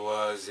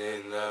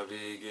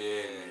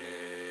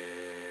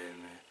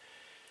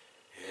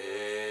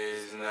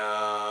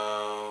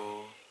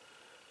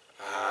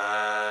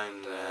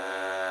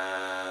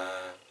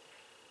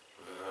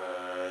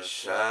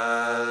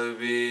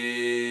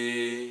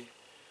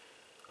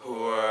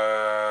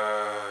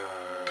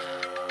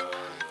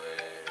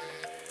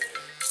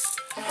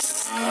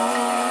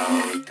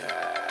out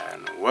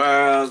and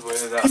world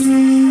without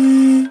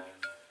end.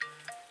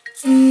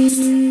 Without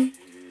end.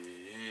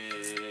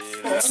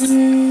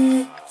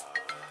 Selassie.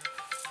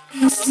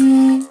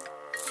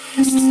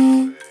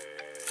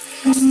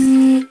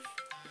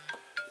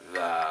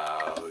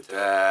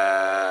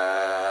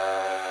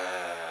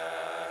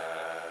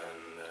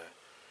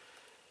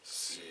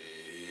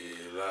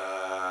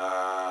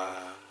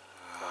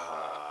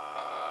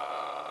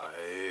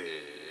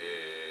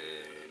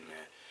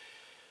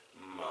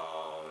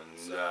 Mount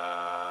Zion,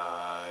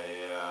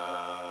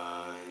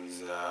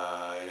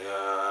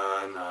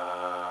 Zion,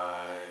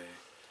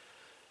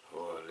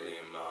 Holy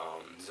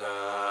Mount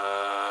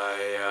Zion,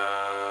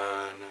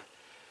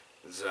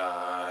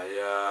 Zion,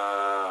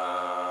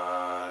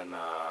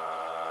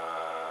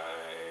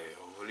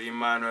 Holy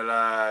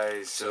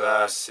Emmanuel,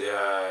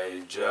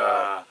 Selassie,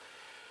 Jah,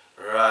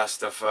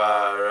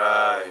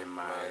 Rastafari,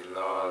 my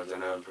Lord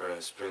and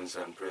Empress, Prince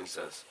and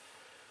Princess.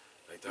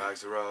 I like to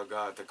ask the royal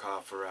God to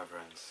call for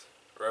reverence.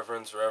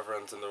 Reverence,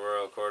 reverence in the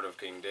royal court of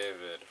King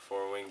David,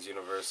 four wings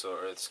universal,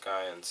 earth,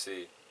 sky, and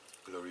sea.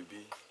 Glory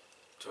be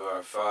to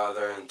our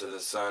Father, and to the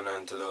Son,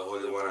 and to the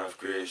Holy One of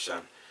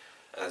creation.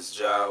 As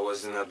Jah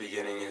was in the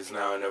beginning, is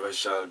now, and ever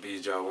shall be,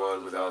 Jah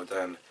World without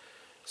end.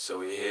 So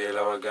we hail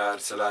our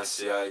God,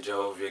 Selassie,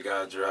 Jahovia,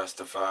 God,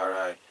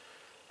 Rastafari.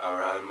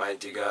 Our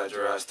Almighty God,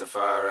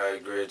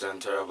 Rastafari, great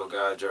and terrible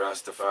God,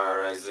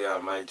 Rastafari, is the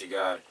Almighty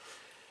God.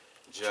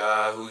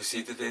 Jah, who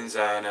seated in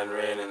Zion and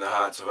reign in the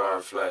hearts of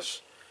our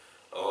flesh.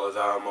 O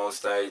thou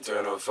most high,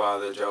 eternal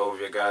Father,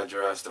 Jahovia, God,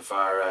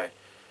 Rastafari.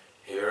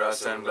 Hear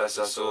us and bless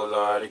us, O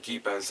Lord, to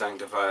keep and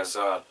sanctify us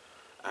all,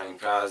 and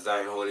cause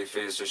thine holy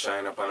face to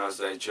shine upon us,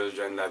 thy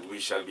children, that we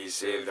shall be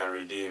saved and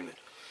redeemed.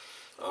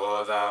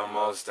 O thou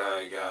most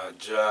high God,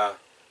 Jah,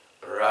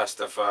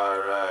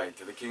 Rastafari,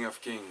 to the King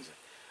of kings,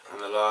 and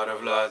the Lord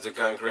of lords, the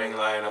conquering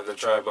Lion of the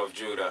tribe of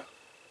Judah,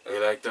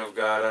 elect of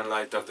God and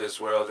light of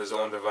this world, his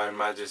own divine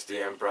majesty,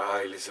 Emperor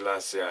Haile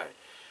Selassie,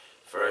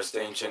 first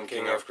ancient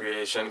King of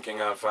creation,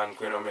 King Alpha and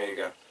Queen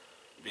Omega,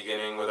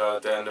 beginning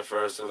without end, the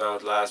first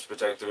without last,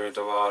 protectorate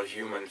of all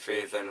human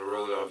faith and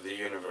ruler of the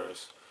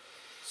universe.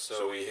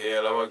 So we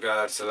hail our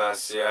God,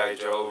 Selassie,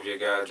 Jahovia,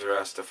 God,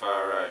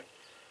 Rastafari.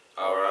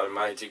 Our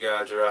Almighty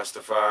God,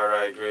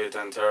 Rastafari, great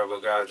and terrible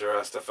God,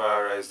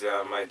 Rastafari, is the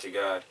Almighty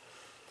God.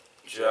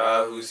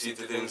 Jah, who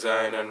seated in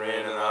Zion and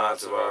reign in the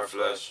hearts of our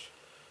flesh.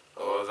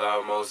 O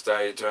thou most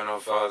high, eternal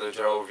Father,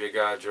 Jahovia,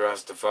 God,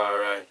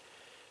 Rastafari.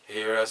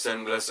 Hear us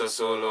and bless us,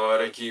 O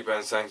Lord, and keep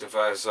and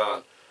sanctify us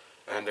all,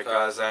 and to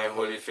cause thine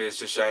holy face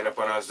to shine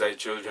upon us, thy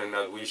children,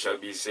 that we shall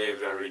be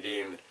saved and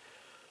redeemed.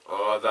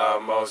 O thou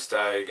most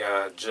high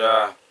God,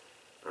 Jah,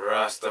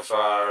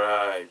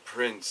 Rastafari,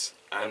 Prince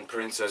and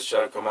Princess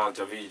shall come out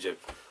of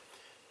Egypt.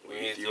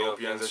 We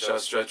Ethiopians shall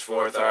stretch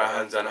forth our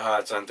hands and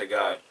hearts unto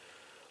God.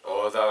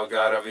 O thou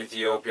God of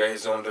Ethiopia,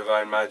 his own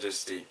divine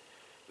majesty,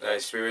 thy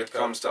spirit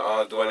comes to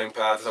all dwelling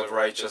paths of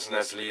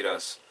righteousness, lead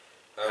us.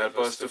 Help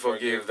us to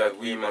forgive that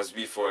we must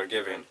be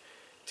forgiven.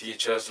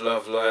 Teach us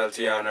love,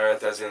 loyalty on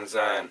earth as in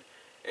Zion.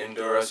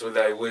 Endure us with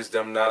thy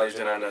wisdom, knowledge,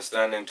 and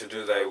understanding to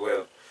do thy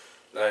will.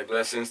 Thy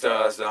blessings to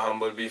us, the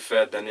humble be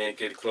fed, the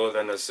naked clothed,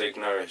 and the sick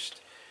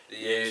nourished,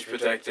 the aged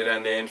protected,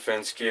 and the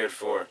infants cared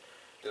for.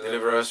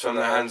 Deliver us from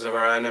the hands of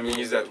our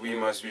enemies, that we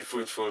must be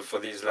fruitful for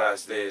these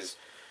last days,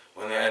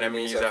 when the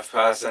enemies have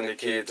passed and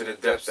decayed to the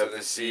depths of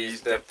the seas,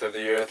 depth of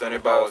the earth, and the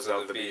bowels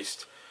of the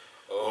beast.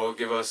 Oh,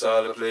 give us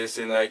all a place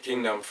in thy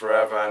kingdom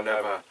forever and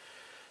ever.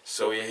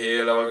 So we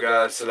hail our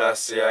God,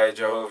 Selassie,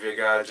 Jahovia,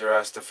 God,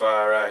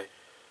 Rastafari.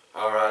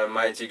 Our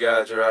Almighty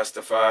God,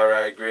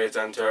 Rastafari, great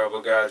and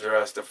terrible God,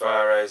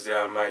 Rastafari, is the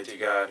Almighty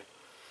God.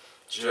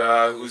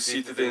 Jah, who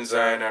seated in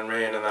Zion and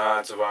reign in the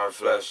hearts of our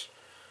flesh.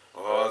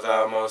 O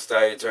thou most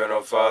high,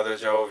 eternal Father,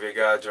 Jahovia,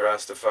 God,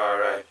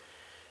 Rastafari.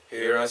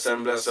 Hear us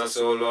and bless us,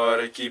 O Lord,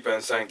 and keep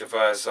and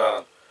sanctify us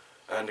all,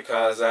 and to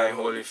cause thine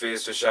holy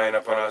face to shine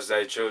upon us,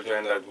 thy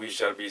children, that we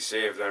shall be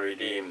saved and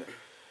redeemed.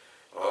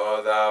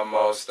 O thou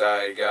most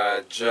high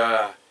God,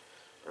 Jah,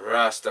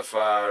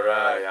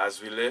 Rastafari,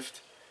 as we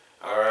lift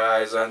our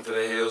eyes unto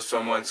the hills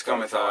from whence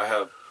cometh our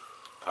help.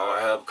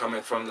 Our help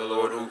cometh from the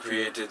Lord who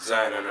created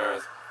Zion and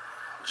earth.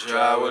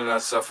 Jah will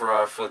not suffer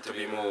our foot to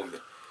be moved.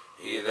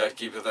 He that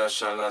keepeth us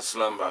shall not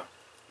slumber.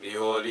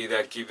 Behold, he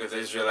that keepeth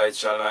Israelites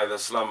shall neither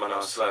slumber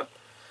nor sleep.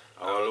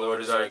 Our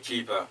Lord is our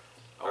keeper.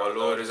 Our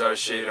Lord is our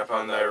shade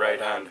upon thy right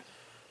hand.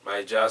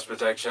 By Jah's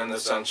protection the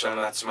sun shall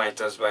not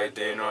smite us by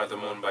day, nor the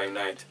moon by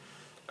night.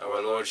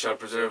 Our Lord shall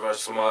preserve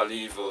us from all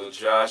evil.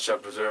 Jah shall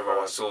preserve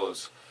our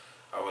souls.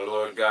 Our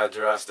Lord God,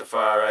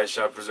 Rastafari,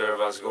 shall preserve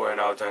us going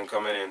out and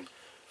coming in,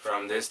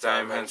 from this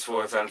time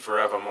henceforth and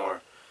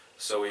forevermore.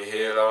 So we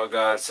hail our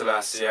God,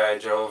 Selassie,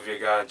 Jahovia,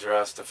 God,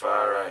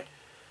 Rastafari.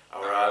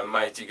 Our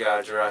Almighty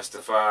God,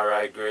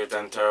 Rastafari, great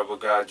and terrible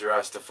God,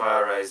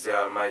 Rastafari, is the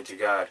Almighty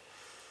God.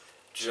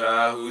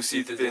 Jah, who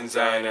seated in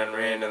Zion and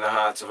reign in the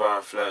hearts of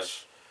our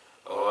flesh.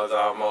 O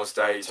thou most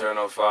high,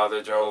 eternal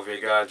Father,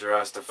 Jahovia, God,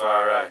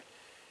 Rastafari.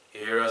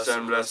 Hear us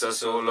and bless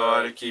us, O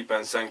Lord, to keep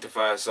and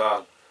sanctify us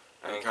all,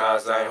 and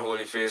cause thine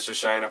holy face to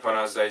shine upon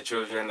us, thy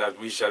children, that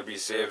we shall be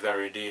saved and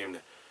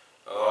redeemed.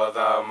 O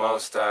thou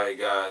most high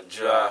God,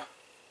 Jah,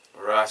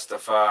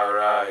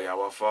 Rastafari,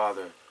 our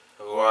Father,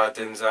 who art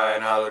in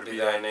Zion, hallowed be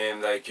thy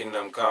name, thy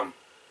kingdom come.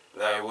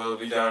 Thy will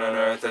be done on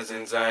earth as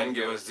in Zion.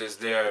 Give us this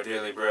day our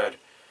daily bread.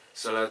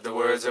 So let the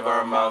words of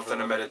our mouth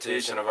and the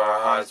meditation of our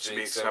hearts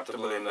be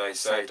acceptable in thy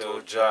sight,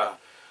 O Jah,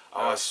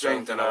 our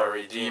strength and our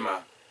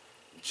Redeemer.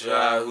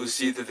 Jah, who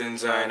seateth in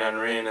Zion and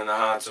reign in the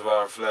hearts of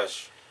our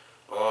flesh.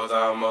 O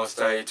thou most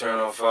high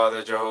eternal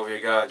Father,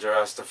 Jahovia God,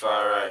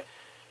 Rastafari,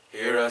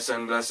 hear us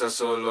and bless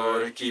us, O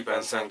Lord, keep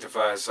and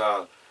sanctify us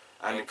all,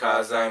 and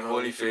cause thine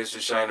holy face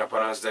to shine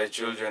upon us, thy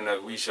children,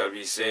 that we shall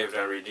be saved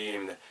and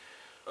redeemed.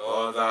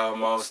 O thou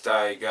most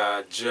high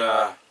God,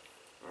 Jah,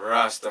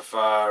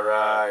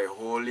 Rastafari,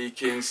 Holy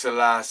King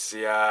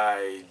Selassie,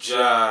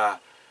 Jah,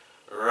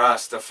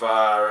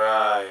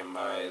 Rastafari,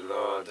 my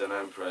Lord and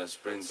Empress,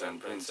 Prince and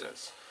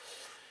Princess.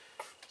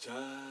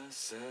 Jah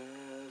said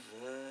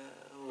the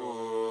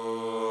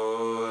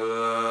whole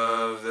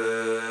of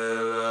the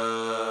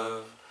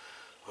love,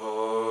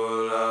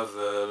 whole of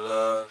the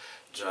love.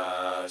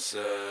 Jah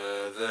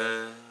said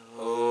the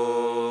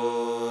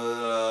whole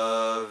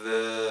of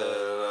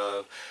the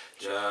love.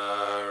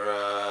 Jah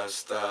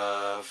Rastafari,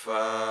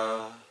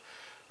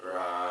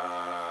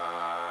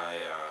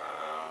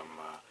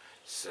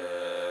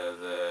 said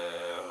the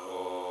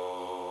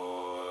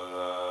whole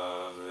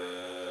of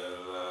the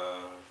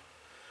love.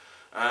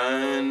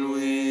 And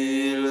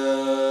we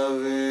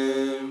love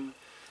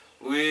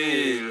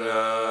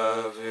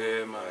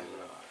him, my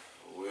Lord,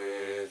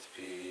 with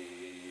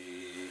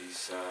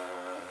peace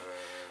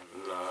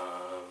and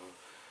love,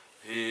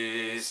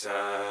 peace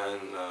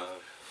and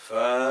love. For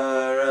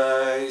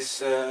I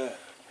said,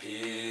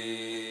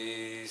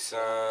 peace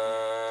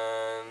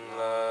and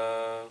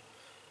love,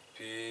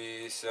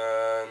 peace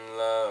and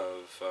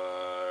love. For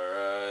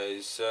I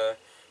said,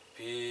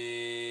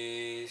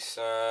 peace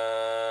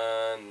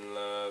and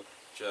love.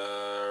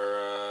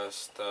 Jah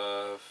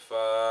Rastafari,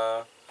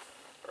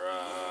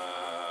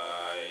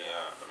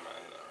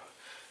 my Lord,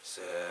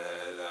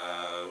 said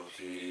thou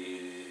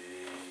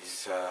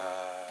peace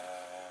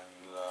and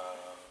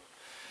love.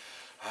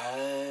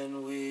 And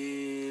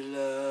we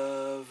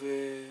love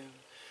him,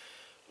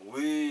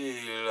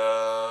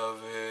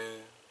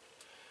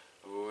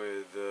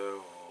 with the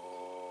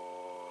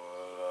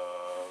whole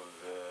of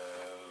the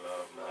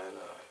love, my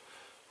Lord,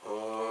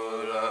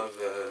 whole of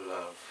the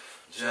love.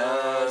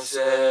 Jah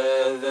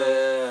said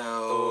the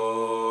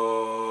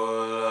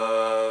whole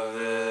of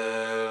the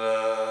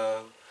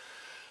love,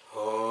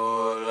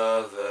 whole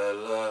of the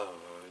love.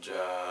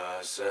 Jah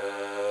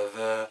said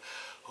the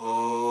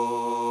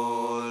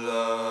whole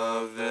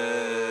of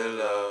the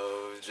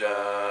love.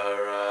 Jah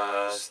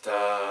Rastafari,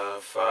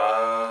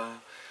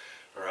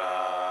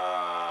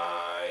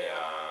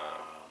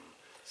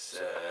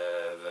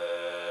 said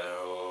the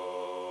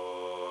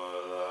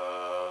whole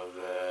of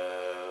the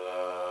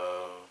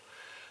love.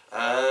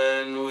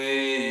 And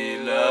we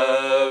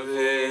love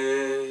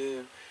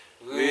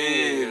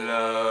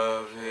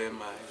him,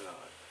 my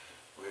Lord,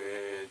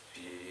 with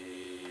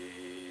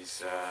peace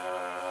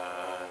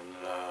and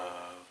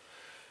love,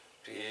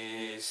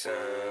 peace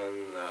and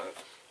love.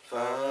 For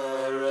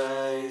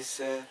I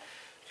said,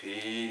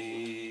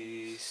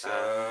 peace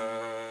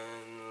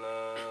and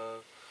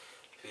love,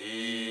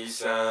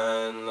 peace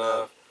and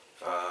love.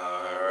 For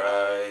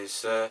I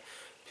said,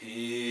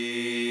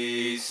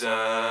 peace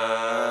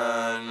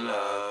and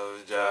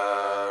love.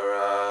 Jah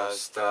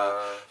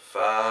Rastafari,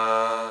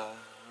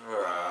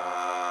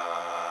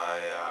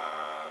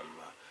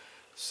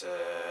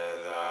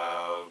 said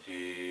thou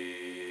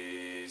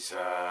peace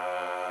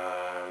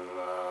and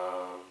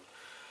love.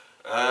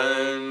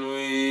 And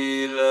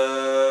we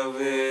love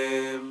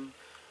him,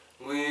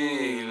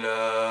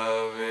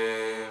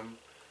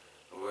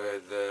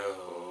 with the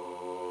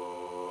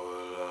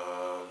whole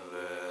of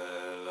the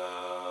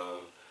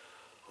love,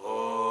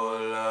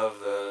 whole of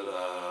the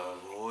love.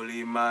 Holy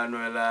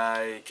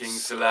Emmanuel, King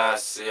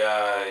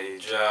Selassie,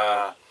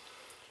 Jah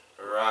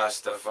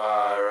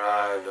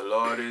Rastafari, the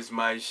Lord is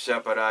my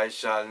shepherd, I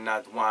shall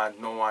not want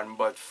no one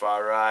but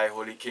for I.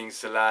 Holy King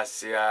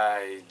Selassie,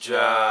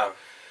 Jah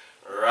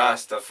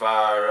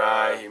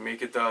Rastafari, he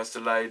maketh us to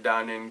lie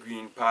down in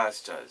green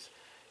pastures.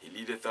 He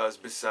leadeth us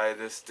beside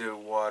the still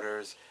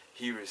waters.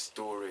 He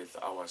restoreth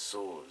our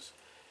souls.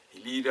 He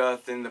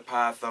leadeth in the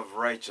path of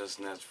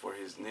righteousness for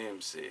his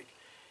name's sake.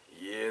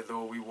 Yea,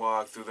 though we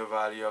walk through the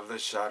valley of the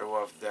shadow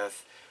of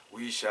death,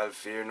 we shall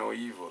fear no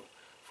evil,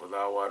 for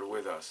thou art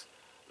with us.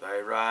 Thy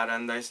rod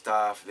and thy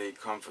staff, they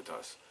comfort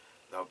us.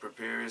 Thou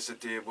preparest a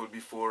table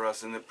before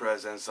us in the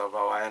presence of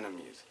our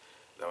enemies.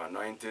 Thou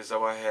anointest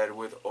our head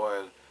with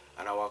oil,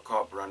 and our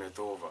cup runneth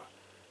over.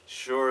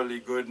 Surely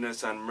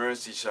goodness and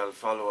mercy shall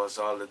follow us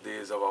all the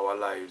days of our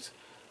lives,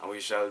 and we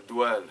shall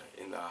dwell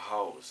in the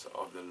house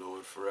of the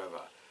Lord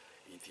forever.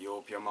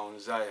 Ethiopia,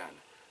 Mount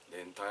Zion, the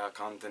entire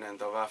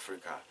continent of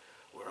Africa,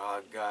 where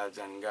all gods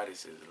and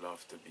goddesses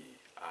love to be.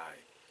 I,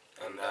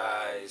 and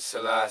I,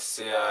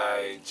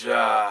 Selassie,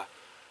 Jah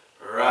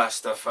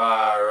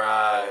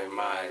Rastafari,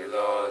 my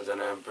lords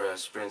and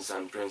emperors, prince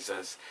and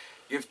princess.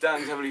 Give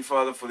thanks, Heavenly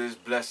Father, for this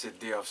blessed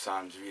day of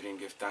Psalms reading.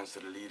 Give thanks to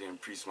the leading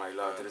priest, my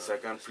Lord, to the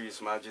second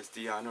priest,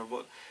 Majesty,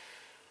 Honorable,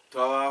 to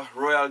our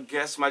royal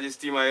guests,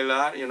 Majesty, my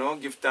Lord.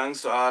 Give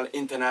thanks to all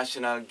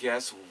international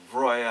guests,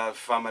 royal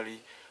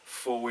family,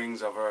 four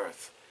wings of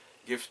earth.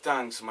 Give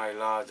thanks, my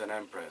lords and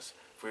emperors,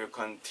 for your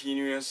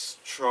continuous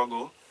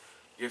struggle.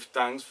 Give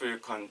thanks for your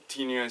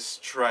continuous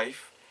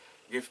strife.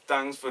 Give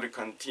thanks for the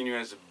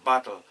continuous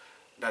battle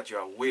that you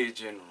are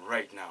waging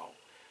right now.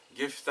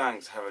 Give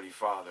thanks, Heavenly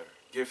Father.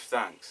 Give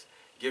thanks.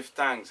 Give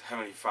thanks,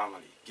 Heavenly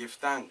Family. Give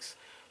thanks.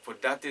 For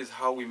that is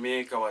how we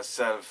make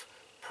ourselves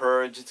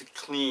purged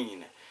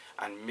clean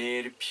and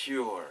made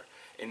pure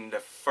in the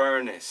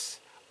furnace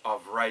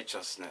of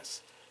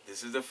righteousness.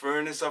 This is the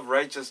furnace of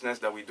righteousness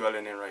that we're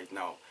dwelling in right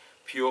now.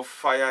 Pure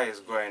fire is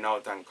going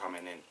out and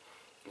coming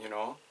in.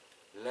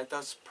 Let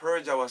us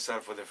purge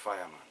ourselves with the fire,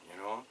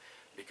 man,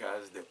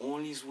 because the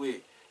only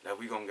way that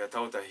we're going to get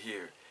out of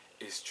here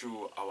is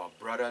through our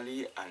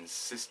brotherly and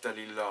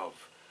sisterly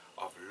love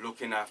of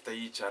looking after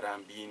each other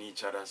and being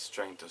each other's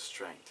strength to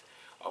strength,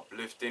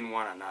 uplifting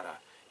one another,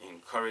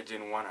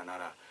 encouraging one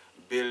another,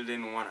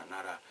 building one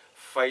another,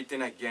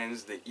 fighting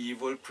against the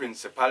evil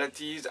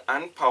principalities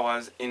and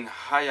powers in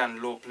high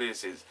and low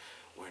places.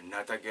 We're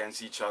not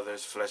against each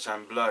other's flesh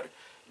and blood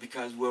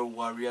because we're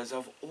warriors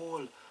of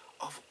all,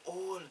 of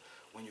all.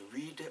 When you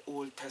read the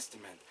Old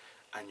Testament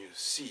and you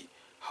see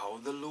how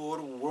the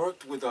Lord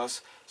worked with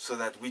us so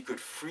that we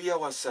could free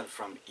ourselves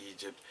from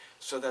Egypt,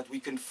 so that we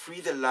can free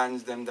the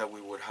lands them that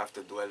we would have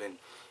to dwell in.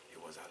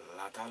 It was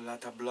a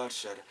lot of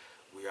bloodshed.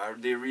 We are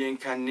the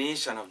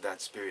reincarnation of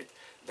that spirit.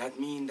 That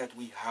means that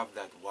we have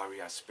that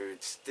warrior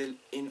spirit still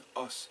in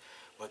us.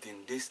 But in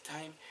this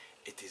time,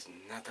 it is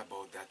not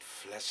about that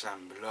flesh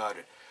and blood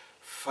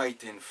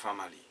fighting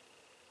family.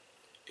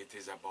 It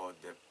is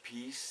about the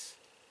peace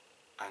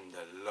and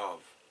the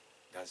love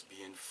that's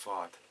being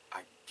fought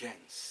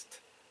against.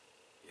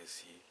 You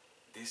see,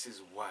 this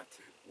is what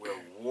we're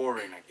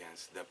warring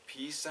against. The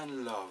peace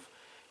and love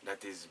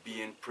that is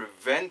being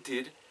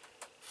prevented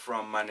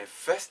from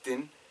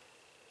manifesting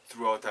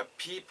throughout a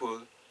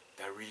people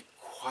that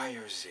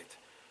requires it.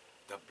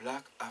 The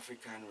black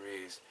African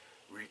race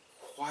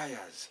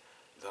requires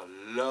the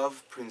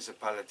love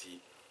principality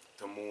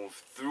to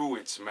move through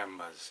its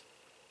members,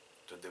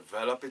 to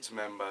develop its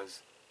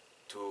members,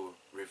 to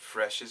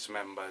refresh its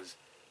members,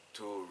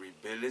 to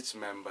rebuild its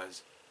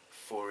members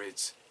for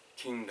its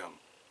kingdom,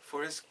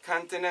 for its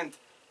continent.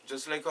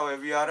 Just like how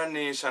every other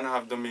nation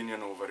have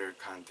dominion over their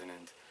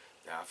continent,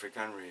 the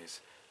African race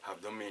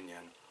have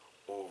dominion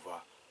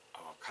over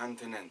our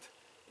continent,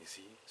 you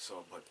see.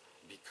 So, but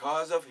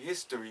because of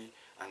history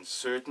and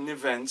certain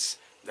events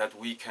that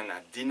we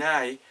cannot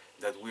deny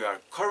that we are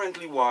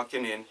currently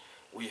walking in,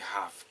 we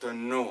have to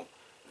know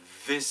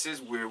this is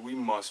where we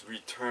must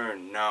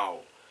return now.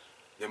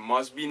 There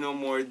must be no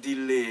more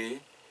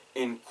delay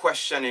in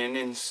questioning,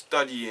 in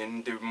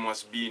studying. There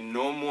must be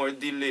no more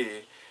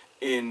delay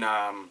in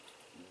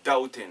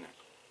doubting.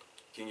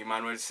 King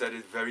Emmanuel said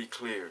it very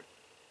clear.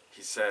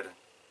 He said,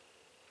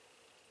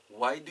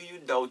 why do you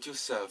doubt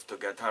yourself to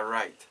get her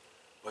right,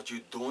 but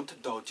you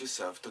don't doubt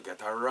yourself to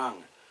get her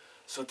wrong?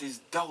 So it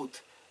is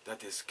doubt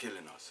that is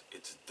killing us.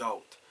 It's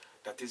doubt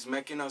that is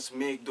making us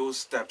make those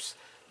steps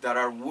that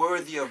are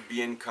worthy of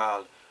being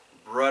called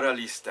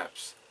brotherly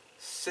steps,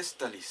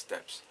 sisterly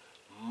steps,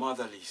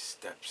 motherly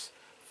steps,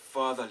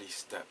 fatherly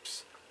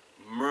steps,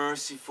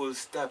 merciful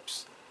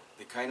steps,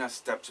 the kind of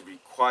steps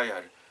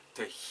required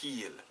to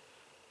heal.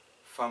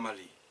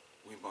 Family,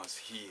 we must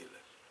heal.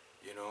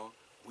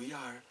 We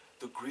are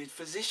the great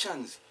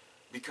physicians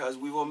because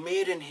we were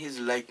made in his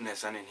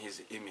likeness and in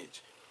his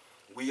image.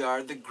 We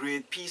are the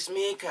great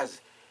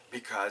peacemakers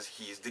because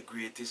he is the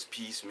greatest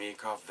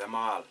peacemaker of them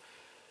all.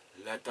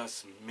 Let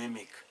us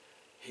mimic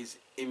his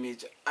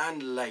image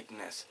and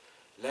likeness.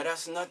 Let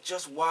us not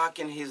just walk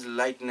in his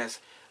likeness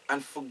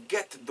and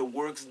forget the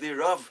works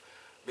thereof,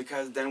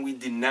 because then we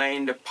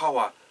deny the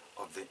power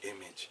of the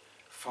image.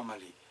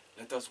 Family,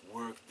 let us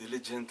work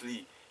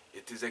diligently.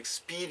 It is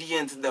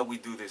expedient that we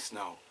do this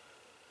now.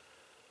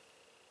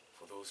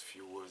 For those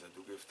few words, I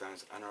do give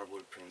thanks. Honorable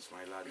Prince,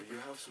 my lord, do you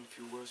have some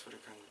few words for the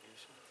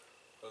congregation?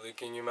 Holy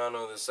King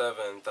Emmanuel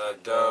VII,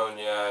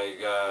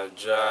 Adonia,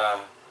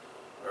 Jah,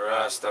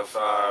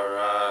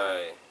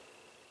 Rastafari.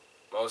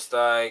 Most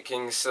High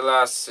King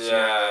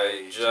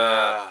Selassie,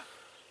 Jah,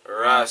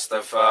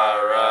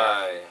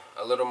 Rastafari.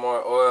 A little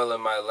more oil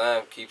in my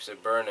lamp keeps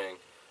it burning.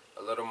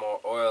 A little more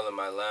oil in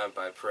my lamp,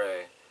 I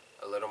pray.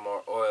 A little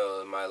more oil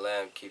in my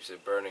lamp keeps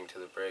it burning to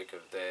the break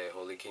of day.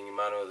 Holy King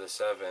Emmanuel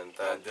VII,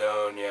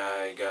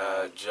 Adonia,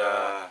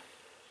 Jah,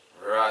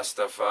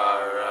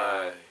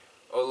 Rastafari.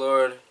 O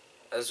Lord,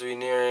 as we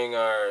nearing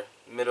our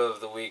middle of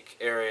the week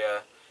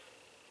area,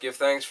 give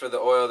thanks for the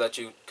oil that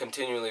you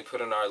continually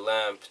put in our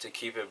lamp to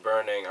keep it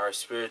burning, our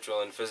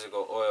spiritual and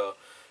physical oil,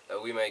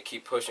 that we may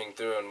keep pushing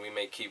through and we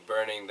may keep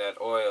burning that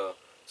oil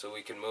so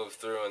we can move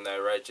through in thy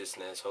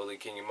righteousness. Holy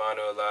King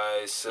Emmanuel,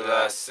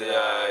 Selassie,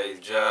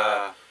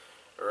 Jah,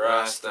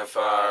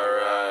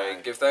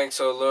 Rastafari. Give thanks,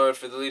 O Lord,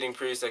 for the leading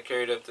priest that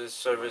carried up this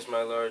service,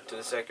 my Lord, to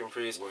the second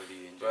priest,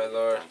 my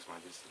Lord,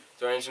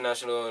 to our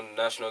international and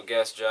national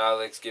guest,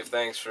 Jah. Give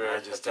thanks for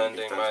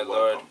attending, my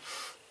Lord.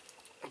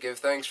 Give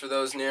thanks for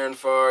those near and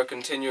far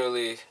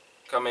continually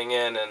coming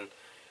in, and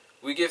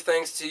we give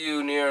thanks to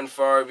you near and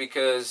far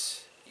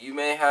because you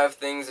may have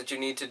things that you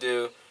need to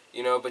do,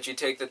 you know, but you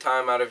take the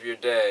time out of your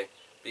day,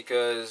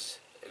 because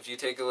if you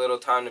take a little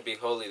time to be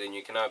holy, then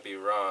you cannot be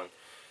wrong.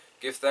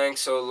 Give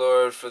thanks, O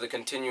Lord, for the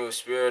continuous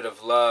spirit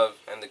of love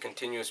and the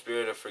continuous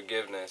spirit of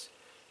forgiveness,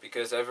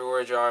 because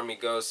everywhere your army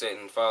goes,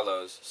 Satan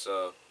follows,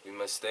 so we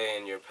must stay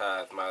in your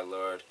path, my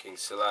Lord. King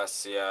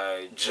Selassie,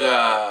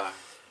 Jah,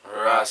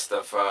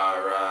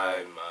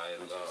 Rastafari, my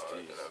Lord,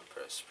 and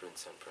Empress,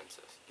 Prince and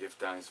Princess. Give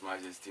thanks,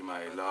 Majesty,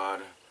 my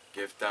Lord.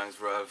 Give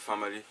thanks, royal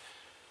family.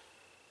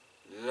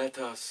 Let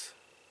us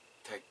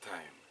take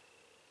time,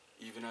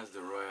 even as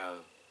the royal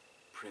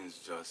prince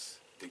just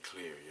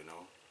declared, you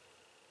know.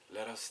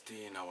 Let us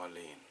stay in our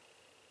lane,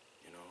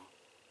 you know.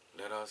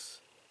 Let us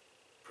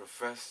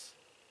profess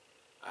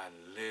and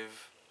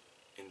live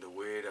in the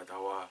way that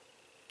our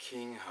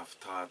King have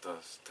taught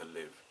us to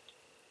live.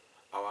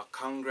 Our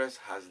Congress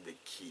has the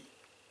key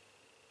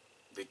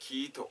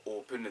to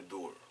open the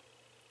door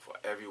for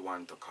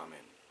everyone to come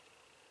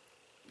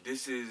in.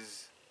 This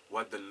is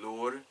what the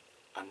Lord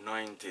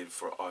anointed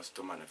for us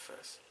to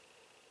manifest,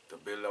 to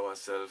build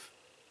ourselves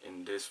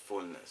in this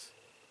fullness.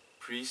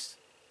 Priest,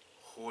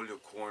 hold your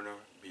corner,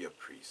 be a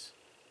priest.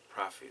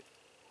 Prophet,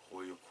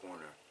 hold your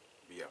corner,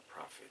 be a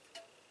prophet.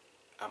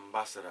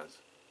 Ambassadors,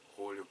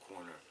 hold your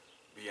corner,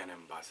 be an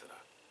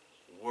ambassador.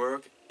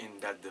 Work in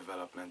that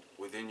development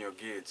within your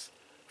gates.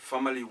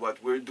 Family,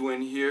 what we're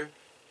doing here,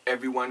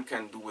 everyone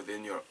can do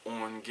within your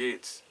own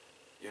gates,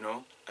 you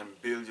know,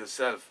 and build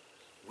yourself.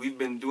 We've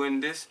been doing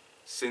this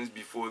since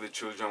before the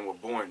children were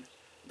born.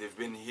 They've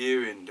been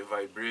hearing the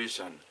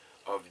vibration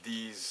of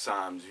these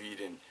psalms,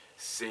 reading,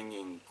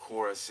 singing,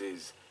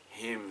 choruses,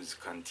 hymns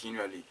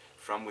continually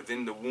from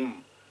within the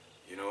womb,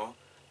 you know.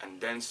 And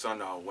then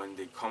somehow when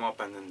they come up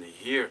and then they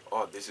hear,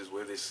 oh, this is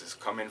where this is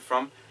coming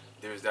from,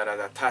 there's that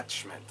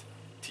attachment.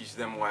 Teach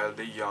them while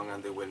they're young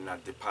and they will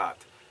not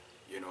depart,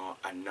 you know.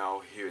 And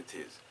now here it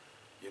is,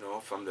 you know,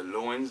 from the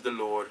loins the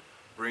Lord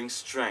brings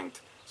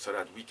strength so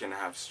that we can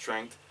have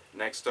strength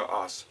next to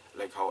us,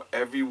 like how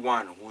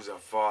everyone who's a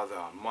father,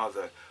 a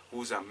mother,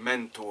 who's a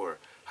mentor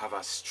have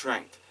a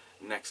strength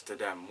next to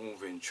them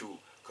moving through,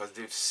 because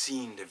they've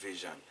seen the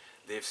vision,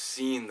 they've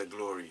seen the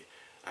glory.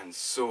 And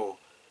so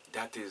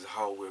that is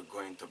how we're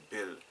going to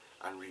build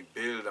and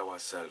rebuild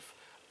ourselves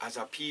as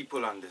a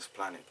people on this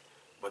planet.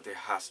 But it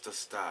has to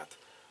start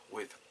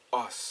with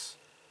us,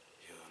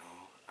 you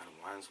know. And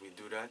once we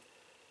do that,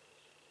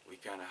 we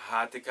can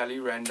heartily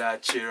render a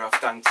cheer of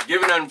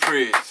thanksgiving and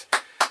praise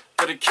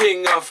to the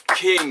King of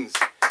Kings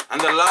and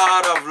the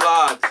Lord of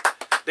Lords,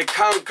 the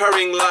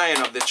conquering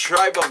Lion of the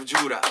tribe of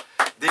Judah,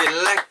 the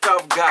elect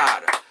of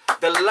God,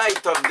 the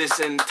light of this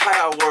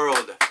entire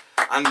world,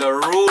 and the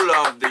ruler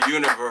of the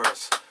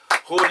universe,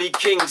 Holy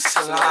King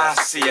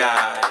Selassie,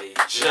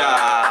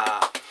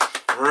 Jah,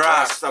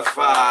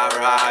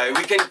 Rastafari.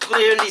 We can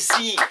clearly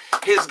see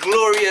his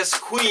glorious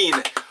queen,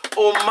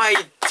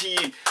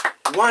 almighty,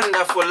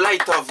 wonderful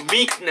light of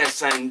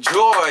meekness and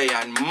joy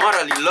and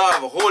motherly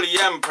love, Holy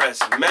Empress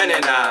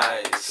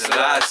Menenai,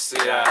 Selassie,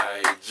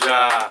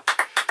 Jah,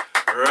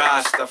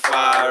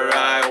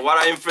 Rastafari.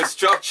 What an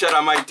infrastructure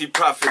the mighty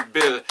prophet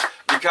built,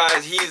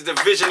 because he's the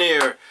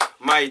visionary,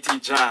 mighty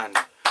John,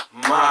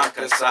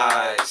 Marcus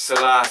I,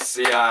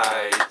 Selassie,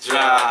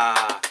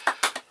 Jah,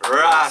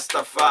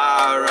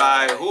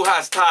 Rastafari. Who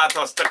has taught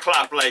us to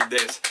clap like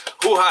this?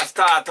 Who has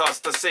taught us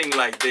to sing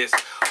like this?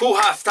 Who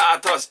has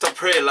taught us to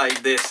pray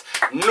like this?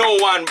 No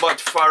one but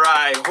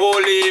Farai,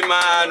 Holy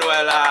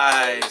Emmanuel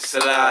I,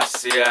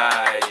 Selassie,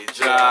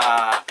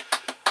 Jah,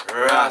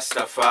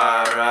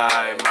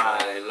 Rastafari,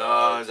 my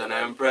lords and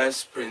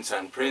empress, prince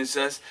and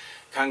princess.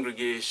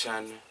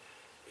 Congregation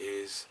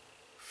is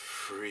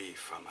free,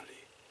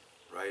 family.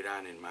 Right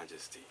on in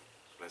majesty.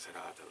 Blessed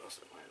art thou,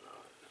 my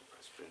lord,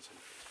 empress, prince and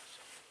princess.